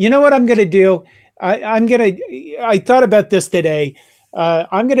 You know what I'm going to do? I thought about this today.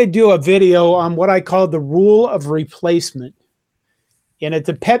 I'm going to do a video on what I call the rule of replacement. And it's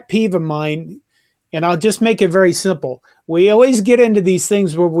a pet peeve of mine. And I'll just make it very simple. We always get into these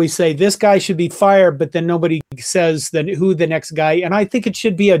things where we say this guy should be fired, but then nobody says who the next guy. And I think it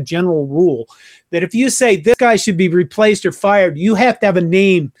should be a general rule that if you say this guy should be replaced or fired, you have to have a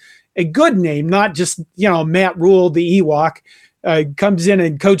name, a good name, not just, Matt Rule, the Ewok, comes in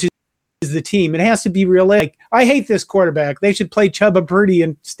and coaches the team. It has to be realistic. I hate this quarterback. They should play Chubba Purdy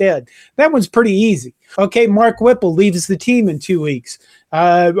instead. That one's pretty easy. Okay, Mark Whipple leaves the team in 2 weeks.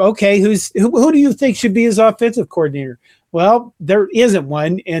 Okay, who do you think should be his offensive coordinator? Well, there isn't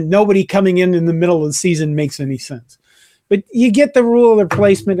one, and nobody coming in the middle of the season makes any sense. But you get the rule of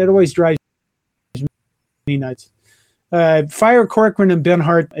replacement. It always drives me nuts. Fire Corcoran and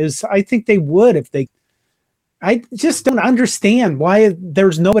Benhart I think they would if they. I just don't understand why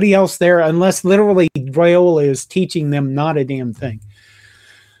there's nobody else there unless literally Raiola is teaching them not a damn thing.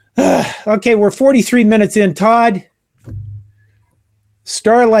 Okay, we're 43 minutes in. Todd,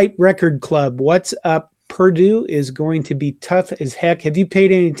 Starlight Record Club, what's up? Purdue is going to be tough as heck. Have you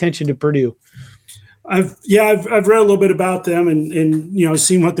paid any attention to Purdue? I've read a little bit about them and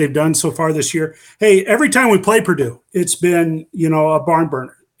seen what they've done so far this year. Hey, every time we play Purdue, it's been a barn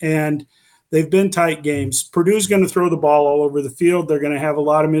burner, and they've been tight games. Purdue's going to throw the ball all over the field. They're going to have a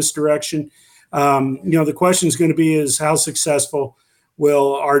lot of misdirection. The question is going to be is how successful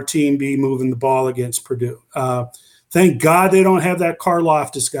will our team be moving the ball against Purdue? Thank God they don't have that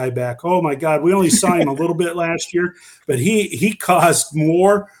Karlaftis guy back. Oh, my God. We only saw him a little bit last year, but he caused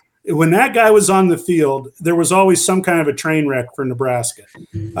more. When that guy was on the field, there was always some kind of a train wreck for Nebraska.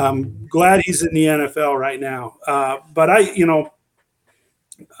 Glad he's in the NFL right now. But I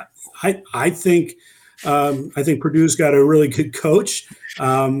think Purdue's got a really good coach,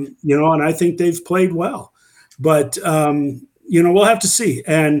 and I think they've played well. But, we'll have to see.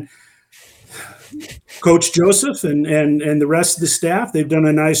 And Coach Joseph and the rest of the staff, they've done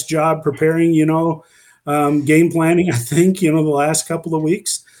a nice job preparing, game planning, I think, the last couple of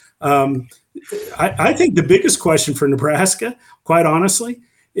weeks. I think the biggest question for Nebraska, quite honestly,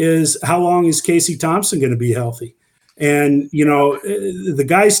 is how long is Casey Thompson going to be healthy? And, the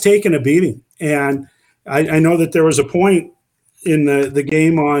guy's taken a beating. And I know that there was a point in the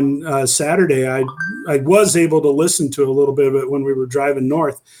game on Saturday. I was able to listen to a little bit of it when we were driving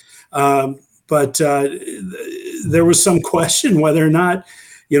north. But there was some question whether or not,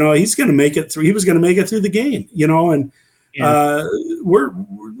 he's going to make it through. He was going to make it through the game, and we're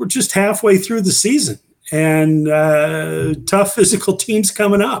just halfway through the season, and tough physical teams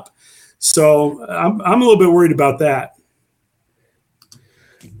coming up. So I'm a little bit worried about that.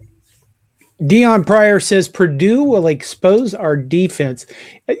 Dion Pryor says Purdue will expose our defense.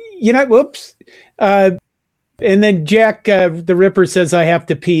 Whoops. And then Jack the Ripper says I have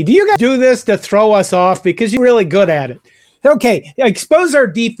to pee. Do you guys do this to throw us off because you're really good at it? Okay, expose our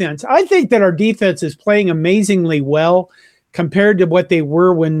defense. I think that our defense is playing amazingly well. compared to what they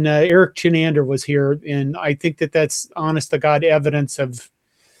were when Eric Chinander was here. And I think that that's honest to God evidence of,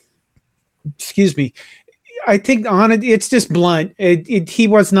 excuse me, I think on it, it's just blunt. He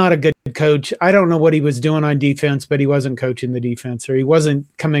was not a good coach. I don't know what he was doing on defense, but he wasn't coaching the defense, or he wasn't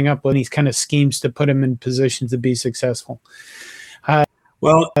coming up with these kind of schemes to put him in positions to be successful.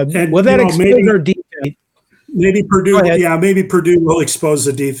 Well, and, will that expose our defense? Maybe Purdue, maybe Purdue will expose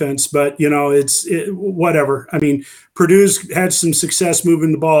the defense, but it's whatever. I mean, Purdue's had some success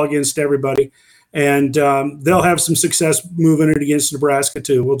moving the ball against everybody, and they'll have some success moving it against Nebraska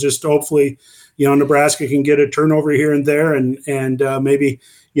too. We'll just hopefully, Nebraska can get a turnover here and there, and maybe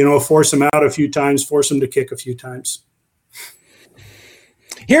force them out a few times, force them to kick a few times.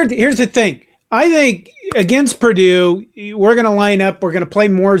 Here's the thing. I think against Purdue, we're going to line up. We're going to play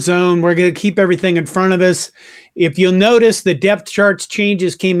more zone. We're going to keep everything in front of us. If you'll notice, the depth charts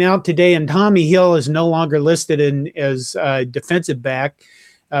changes came out today, and Tommy Hill is no longer listed as defensive back.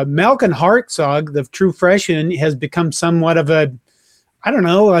 Malcolm Hartzog, the true freshman, has become somewhat of a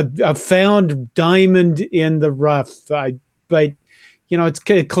found diamond in the rough. But it's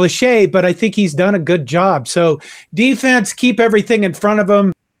cliche, but I think he's done a good job. So defense, keep everything in front of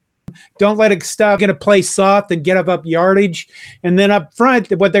them. Don't let it stop. Going to play soft and get up yardage. And then up front,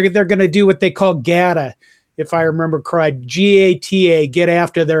 what they're going to do what they call GATA, if I remember correct, GATA, get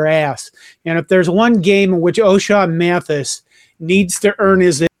after their ass. And if there's one game in which O'Shawn Mathis needs to earn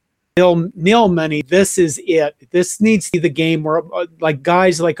his nil money, this is it. This needs to be the game where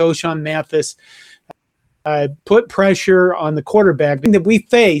guys like O'Shawn Mathis put pressure on the quarterback. That we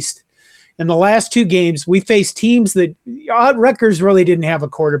faced in the last two games, we faced teams that Rutgers really didn't have a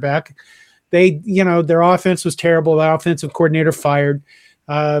quarterback. Their offense was terrible. The offensive coordinator fired.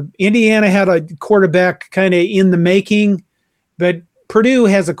 Indiana had a quarterback kind of in the making, but Purdue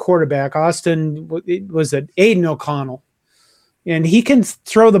has a quarterback. Austin, was it Aiden O'Connell? And he can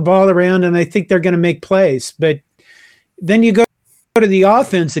throw the ball around, and I think they're going to make plays. But then you go to the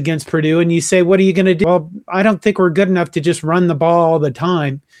offense against Purdue, and you say, what are you going to do? Well, I don't think we're good enough to just run the ball all the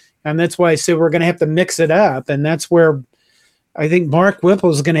time. And that's why I say we're going to have to mix it up. And that's where I think Mark Whipple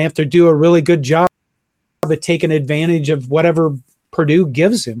is going to have to do a really good job of taking advantage of whatever Purdue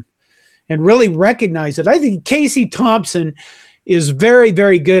gives him and really recognize it. I think Casey Thompson is very,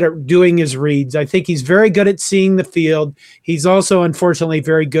 very good at doing his reads. I think he's very good at seeing the field. He's also, unfortunately,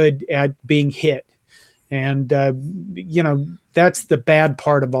 very good at being hit. And, that's the bad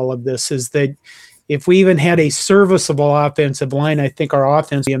part of all of this, is that if we even had a serviceable offensive line, I think our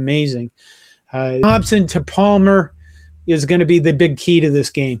offense would be amazing. Thompson to Palmer is going to be the big key to this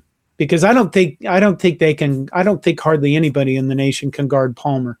game, because I don't think hardly anybody in the nation can guard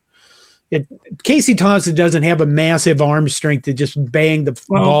Palmer. Casey Thompson doesn't have a massive arm strength to just bang the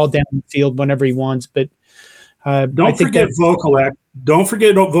ball down the field whenever he wants. But don't forget Vokalek. Don't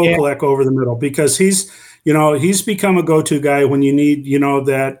forget Vokalek over the middle, because he's become a go-to guy when you need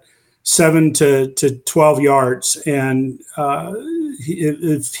that 7 to 12 yards, and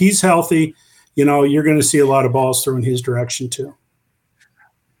if he's healthy, you're going to see a lot of balls thrown in his direction too.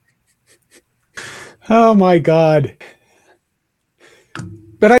 Oh my God!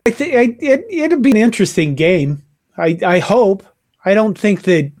 But I think it'll be an interesting game. I hope. I don't think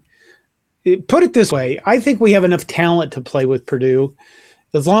that. Put it this way: I think we have enough talent to play with Purdue.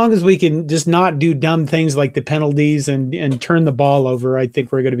 As long as we can just not do dumb things like the penalties and turn the ball over, I think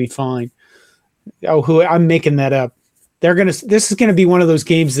we're going to be fine. I'm making that up. This is going to be one of those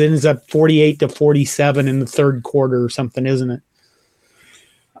games that ends up 48-47 in the third quarter or something, isn't it?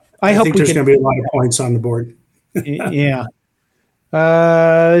 I think there's going to be a lot of points on the board. Yeah.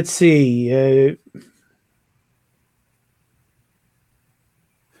 Let's see.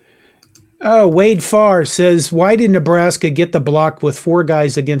 Wade Farr says, why did Nebraska get the block with 4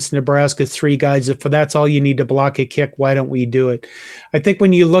 guys against Nebraska's 3 guys? If that's all you need to block a kick, why don't we do it? I think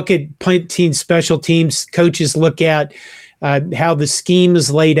when you look at punt team special teams, coaches look at how the scheme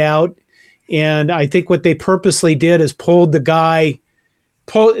is laid out. And I think what they purposely did is pulled the guy.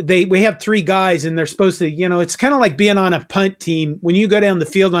 We have 3 guys, and they're supposed to, it's kind of like being on a punt team. When you go down the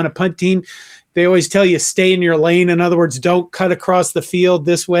field on a punt team, they always tell you stay in your lane. In other words, don't cut across the field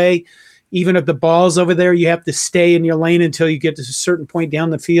this way. Even if the ball's over there, you have to stay in your lane until you get to a certain point down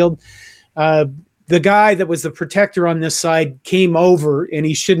the field. The guy that was the protector on this side came over, and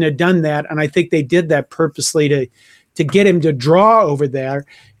he shouldn't have done that. And I think they did that purposely to get him to draw over there.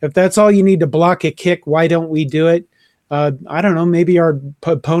 If that's all you need to block a kick, why don't we do it? I don't know. Maybe our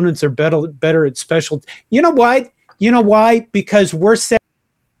opponents are better at special. You know what? You know why? Because we're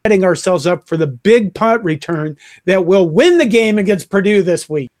setting ourselves up for the big punt return that will win the game against Purdue this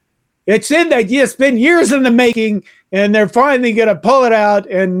week. It's been years in the making. And they're finally going to pull it out,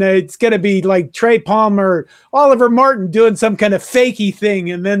 and it's going to be like Trey Palmer, Oliver Martin doing some kind of fakey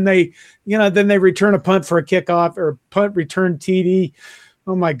thing, and then they return a punt for a kickoff or punt return TD.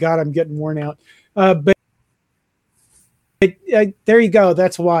 Oh my God, I'm getting worn out. But there you go.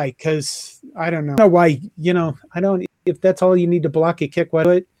 That's why, because I don't know why. I don't. If that's all you need to block a kick,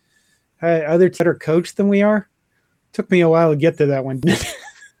 what? Other teams better coached than we are. Took me a while to get to that one.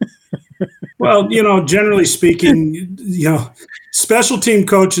 Well, generally speaking, special team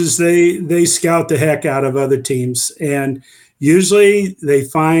coaches, they scout the heck out of other teams, and usually they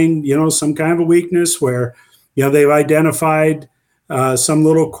find, some kind of a weakness where, they've identified some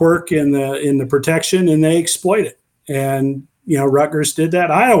little quirk in the protection, and they exploit it. And, Rutgers did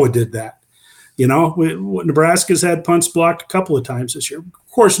that. Iowa did that. Nebraska's had punts blocked a couple of times this year.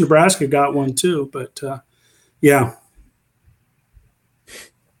 Of course, Nebraska got one too, but yeah.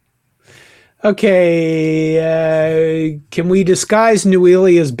 Okay, can we disguise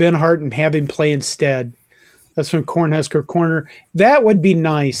Newely as Ben Hart and have him play instead? That's from Cornhusker Corner. That would be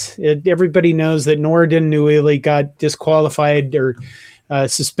nice. Everybody knows that Norridon Newely got disqualified or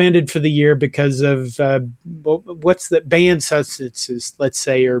suspended for the year because of what's the banned substances, let's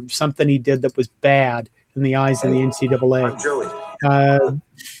say, or something he did that was bad in the eyes of the NCAA.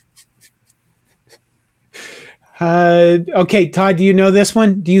 Okay, Todd, do you know this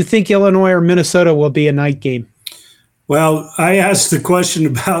one? Do you think Illinois or Minnesota will be a night game? Well, I asked the question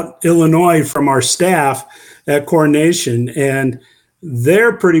about Illinois from our staff at Coronation, and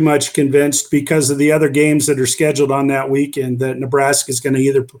they're pretty much convinced because of the other games that are scheduled on that weekend that Nebraska is going to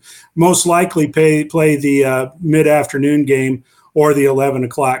either most likely play the mid-afternoon game or the 11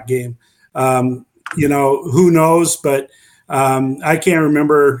 o'clock game. Who knows, but I can't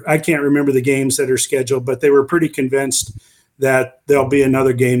remember the games that are scheduled, but they were pretty convinced that there'll be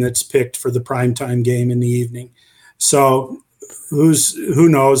another game that's picked for the primetime game in the evening. So who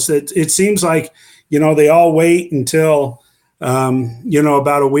knows? It seems like, they all wait until,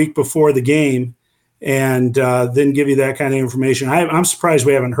 about a week before the game and then give you that kind of information. I'm surprised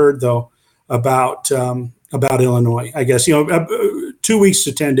we haven't heard, though, about Illinois, I guess. 2 weeks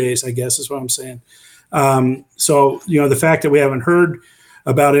to 10 days, I guess, is what I'm saying. So, the fact that we haven't heard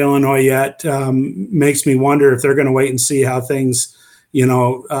about Illinois yet makes me wonder if they're going to wait and see how things,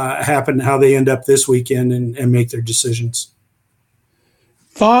 happen, how they end up this weekend and make their decisions.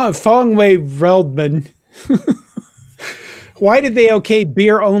 Fongwei Reldman. Why did they okay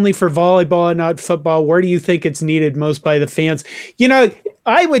beer only for volleyball and not football? Where do you think it's needed most by the fans?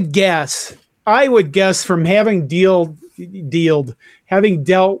 I would guess from having dealt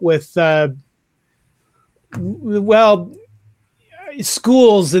with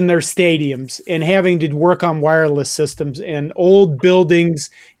schools in their stadiums and having to work on wireless systems and old buildings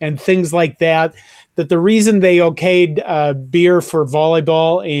and things like that the reason they okayed beer for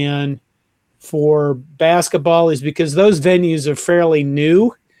volleyball and for basketball is because those venues are fairly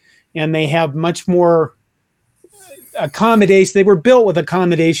new and they have much more accommodations. They were built with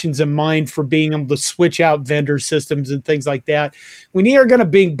accommodations in mind for being able to switch out vendor systems and things like that. When you are going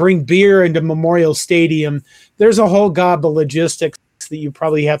to bring beer into Memorial Stadium, there's a whole gob of logistics that you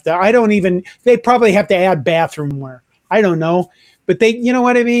probably have to, they probably have to add bathroomware. I don't know, but you know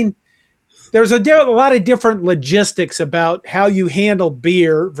what I mean? There's a lot of different logistics about how you handle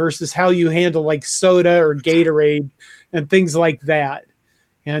beer versus how you handle like soda or Gatorade and things like that.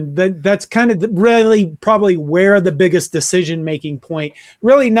 And that's kind of really probably where the biggest decision-making point,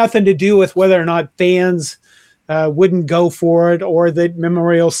 really nothing to do with whether or not fans wouldn't go for it or that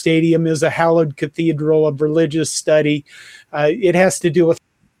Memorial Stadium is a hallowed cathedral of religious study. It has to do with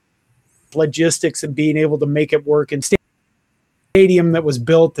logistics and being able to make it work in stadium that was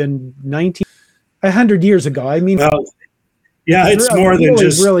built in 100 years ago. I mean, yeah, it's more than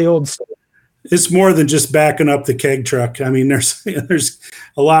just really old stuff. It's more than just backing up the keg truck. I mean, there's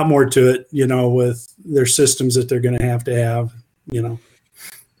a lot more to it, with their systems that they're going to have.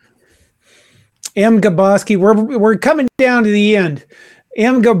 M. Gaboski, we're coming down to the end.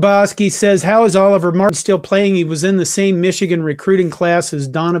 M. Gaboski says, how is Oliver Martin still playing? He was in the same Michigan recruiting class as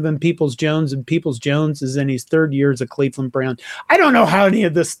Donovan Peoples-Jones, and Peoples-Jones is in his third year as a Cleveland Brown. I don't know how any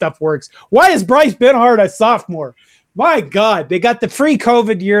of this stuff works. Why is Bryce Benhart a sophomore? My God, they got the free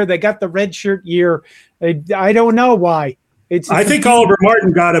COVID year. They got the red shirt year. I don't know why. I think Oliver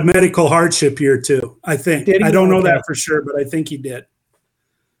Martin got a medical hardship year too. I think. I don't know that for sure, but I think he did.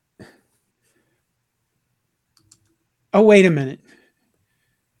 Oh, wait a minute.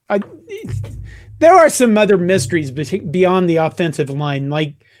 There are some other mysteries beyond the offensive line.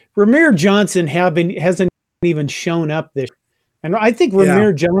 Like Ramir Johnson hasn't even shown up this. And I think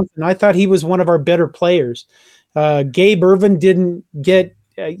Ramir Johnson, I thought he was one of our better players. Gabe Irvin didn't get,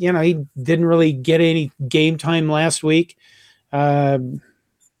 he didn't really get any game time last week. Has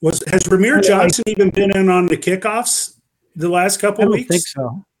Ramir Johnson even been in on the kickoffs the last couple of weeks? I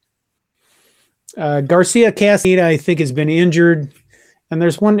don't think so. Garcia Castaneda, I think, has been injured. And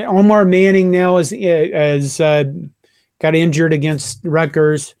there's one, Omar Manning now has got injured against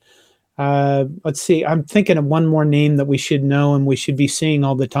Rutgers. Let's see. I'm thinking of one more name that we should know and we should be seeing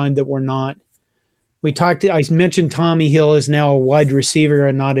all the time that we're not. I mentioned Tommy Hill is now a wide receiver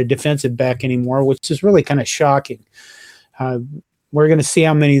and not a defensive back anymore, which is really kind of shocking. We're going to see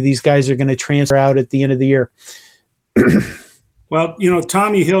how many of these guys are going to transfer out at the end of the year. Well,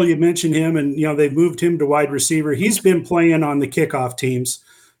 Tommy Hill, you mentioned him, and, they've moved him to wide receiver. He's been playing on the kickoff teams.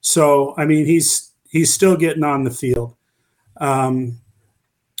 So, I mean, he's still getting on the field.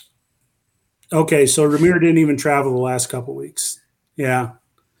 Okay, so Ramir didn't even travel the last couple of weeks. Yeah.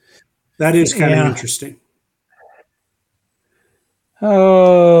 That is kind of interesting.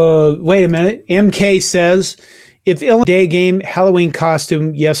 Oh, wait a minute. MK says, if Illinois day game, Halloween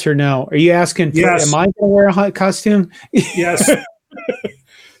costume, yes or no? Are you asking, am I going to wear a costume? Yes.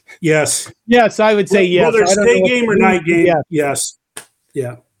 Yes. Yes, I would say yes. Whether it's day game or night game, yes.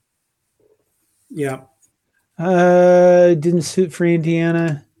 Yeah. Yeah. Didn't suit for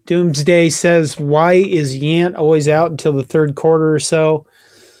Indiana. Doomsday says, why is Yant always out until the third quarter or so?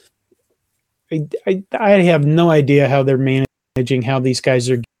 I have no idea how they're managing how these guys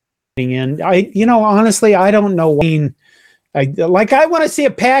are getting in. Honestly, I don't know. I want to see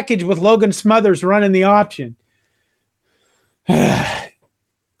a package with Logan Smothers running the option. Well,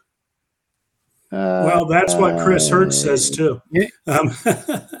 that's what Chris Hertz says too. M.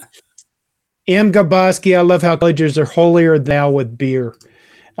 Gaboski, I love how colleges are holier than thou with beer.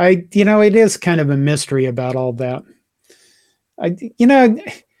 It is kind of a mystery about all that.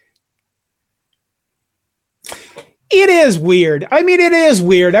 It is weird. It is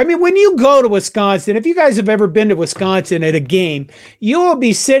weird. When you go to Wisconsin, if you guys have ever been to Wisconsin at a game, you will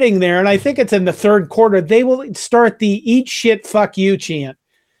be sitting there, and I think it's in the third quarter, they will start the eat shit, fuck you chant.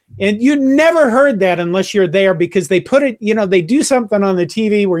 And you never heard that unless you're there because they put it, they do something on the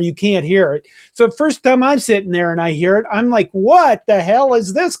TV where you can't hear it. So the first time I'm sitting there and I hear it, I'm like, what the hell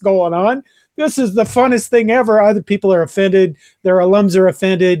is this going on? This is the funnest thing ever. Other people are offended. Their alums are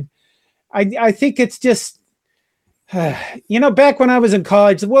offended. I think it's just, back when I was in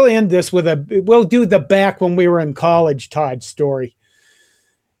college, we'll end this we'll do the back when we were in college, Todd story.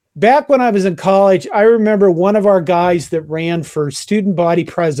 Back when I was in college, I remember one of our guys that ran for student body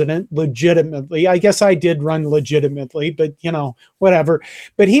president legitimately. I guess I did run legitimately, but whatever.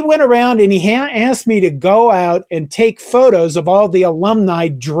 But he went around and he asked me to go out and take photos of all the alumni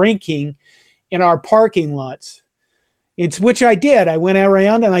drinking in our parking lots. Which I did. I went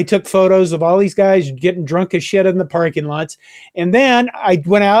around and I took photos of all these guys getting drunk as shit in the parking lots. And then I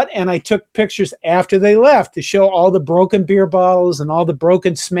went out and I took pictures after they left to show all the broken beer bottles and all the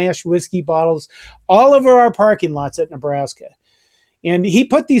broken smashed whiskey bottles all over our parking lots at Nebraska. And he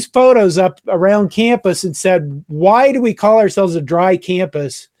put these photos up around campus and said, why do we call ourselves a dry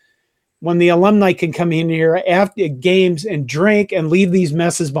campus when the alumni can come in here after games and drink and leave these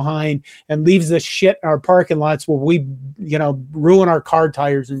messes behind and leaves the shit in our parking lots where we, ruin our car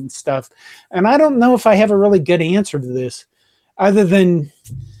tires and stuff. And I don't know if I have a really good answer to this other than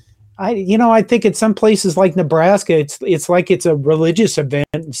I think in some places like Nebraska, it's like it's a religious event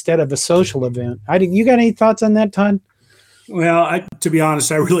instead of a social event. You got any thoughts on that, Todd? Well, to be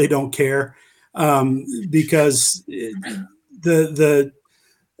honest, I really don't care because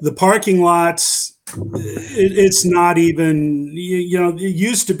the parking lots, it's not even, it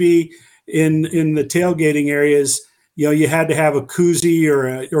used to be in the tailgating areas, you had to have a koozie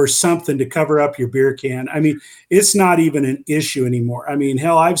or something to cover up your beer can. It's not even an issue anymore.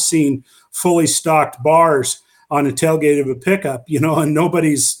 Hell, I've seen fully stocked bars on a tailgate of a pickup, and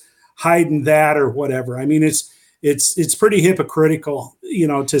nobody's hiding that or whatever. It's pretty hypocritical,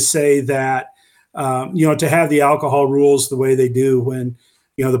 to say that, to have the alcohol rules the way they do when,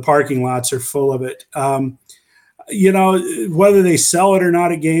 the parking lots are full of it. Whether they sell it or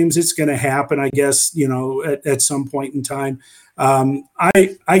not at games, it's going to happen, I guess, at some point in time.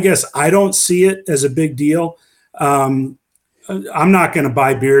 I guess I don't see it as a big deal. I'm not going to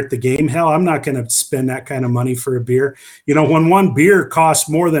buy beer at the game. Hell, I'm not going to spend that kind of money for a beer. When one beer costs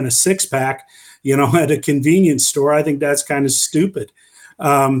more than a 6-pack, at a convenience store, I think that's kind of stupid.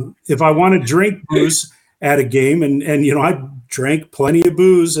 If I want to drink booze at a game, and I drank plenty of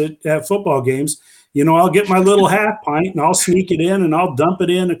booze at football games, I'll get my little half pint and I'll sneak it in and I'll dump it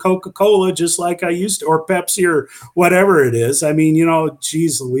in a Coca-Cola just like I used to, or Pepsi or whatever it is.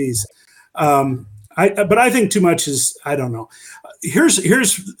 Geez Louise. But I think too much is, I don't know. Here's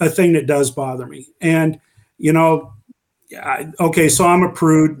a thing that does bother me. And, okay, so I'm a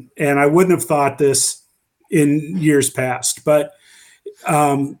prude, and I wouldn't have thought this in years past. But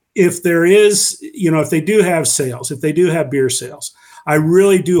if there is, if they do have sales, if they do have beer sales, I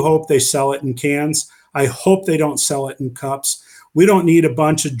really do hope they sell it in cans. I hope they don't sell it in cups. We don't need a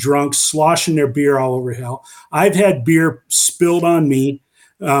bunch of drunks sloshing their beer all over hell. I've had beer spilled on me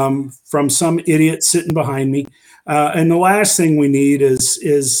from some idiot sitting behind me. And the last thing we need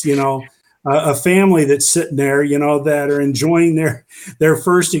is a family that's sitting there, that are enjoying their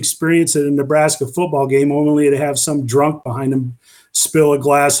first experience at a Nebraska football game, only to have some drunk behind them spill a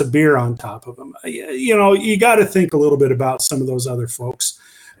glass of beer on top of them. You got to think a little bit about some of those other folks.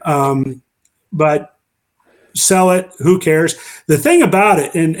 But sell it, who cares? The thing about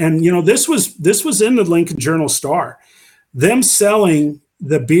it, and this was in the Lincoln Journal-Star, them selling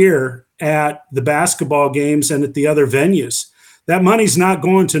the beer at the basketball games and at the other venues. That money's not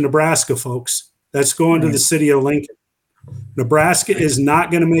going to Nebraska, folks. That's going to the city of Lincoln. Nebraska is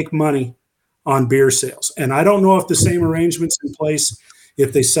not going to make money on beer sales. And I don't know if the same arrangement's in place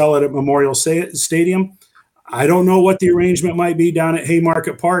if they sell it at Memorial Stadium. I don't know what the arrangement might be down at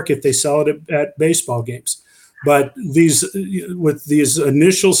Haymarket Park if they sell it at baseball games. But with these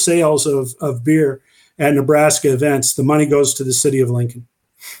initial sales of beer at Nebraska events, the money goes to the city of Lincoln.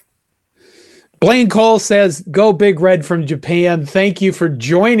 Blaine Cole says, "Go Big Red from Japan." Thank you for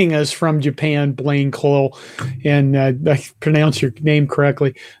joining us from Japan, Blaine Cole. And I pronounce your name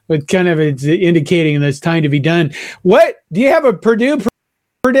correctly, but kind of it's indicating that it's time to be done. What do you have a Purdue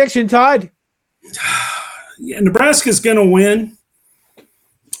prediction, Todd? Yeah, Nebraska's going to win,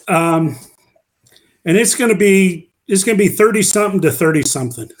 and it's going to be 30-something to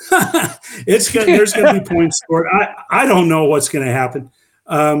 30-something. There's going to be points scored. I don't know what's going to happen.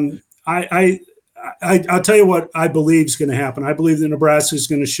 I'll tell you what I believe is going to happen. I believe that Nebraska is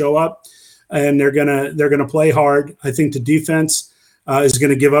going to show up, and they're going to play hard. I think the defense is going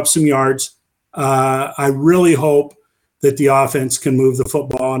to give up some yards. I really hope that the offense can move the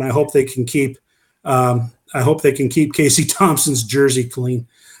football, and I hope they can keep Casey Thompson's jersey clean.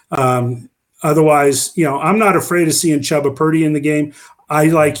 Otherwise, I'm not afraid of seeing Chubba Purdy in the game.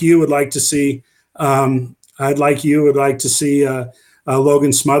 Like you would like to see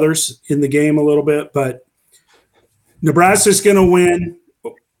Logan Smothers in the game a little bit, but Nebraska's going to win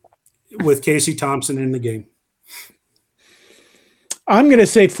with Casey Thompson in the game. I'm going to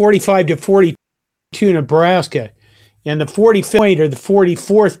say 45-42 Nebraska. And the 45th point or the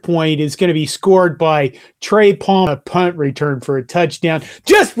 44th point is going to be scored by Trey Palmer, a punt return for a touchdown,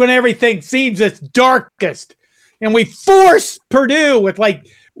 just when everything seems its darkest. And we force Purdue with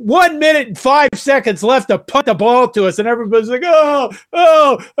 1 minute and 5 seconds left to punt the ball to us. And everybody's like, oh,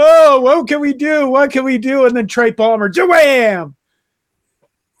 what can we do? What can we do? And then Trey Palmer, jawam!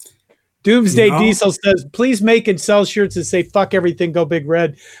 Doomsday Diesel says, please make and sell shirts that say fuck everything, go Big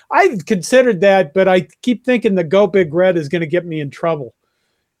Red. I've considered that, but I keep thinking the go Big Red is going to get me in trouble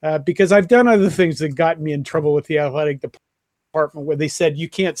because I've done other things that got me in trouble with the athletic department where they said you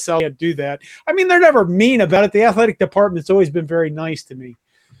can't do that. I mean, they're never mean about it. The athletic department's always been very nice to me.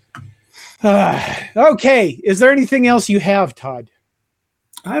 Okay. Is there anything else you have, Todd?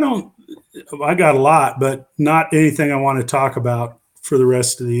 I got a lot, but not anything I want to talk about for the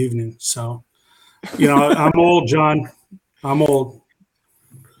rest of the evening. So, I'm old, John. I'm old.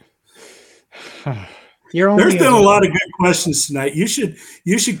 There's been a lot of good questions tonight. You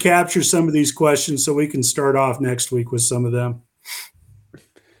should capture some of these questions so we can start off next week with some of them.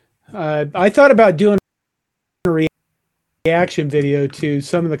 I thought about doing a reaction video to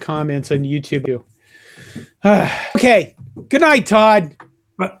some of the comments on YouTube. Okay. Good night, Todd.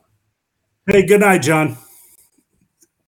 Hey, good night, John.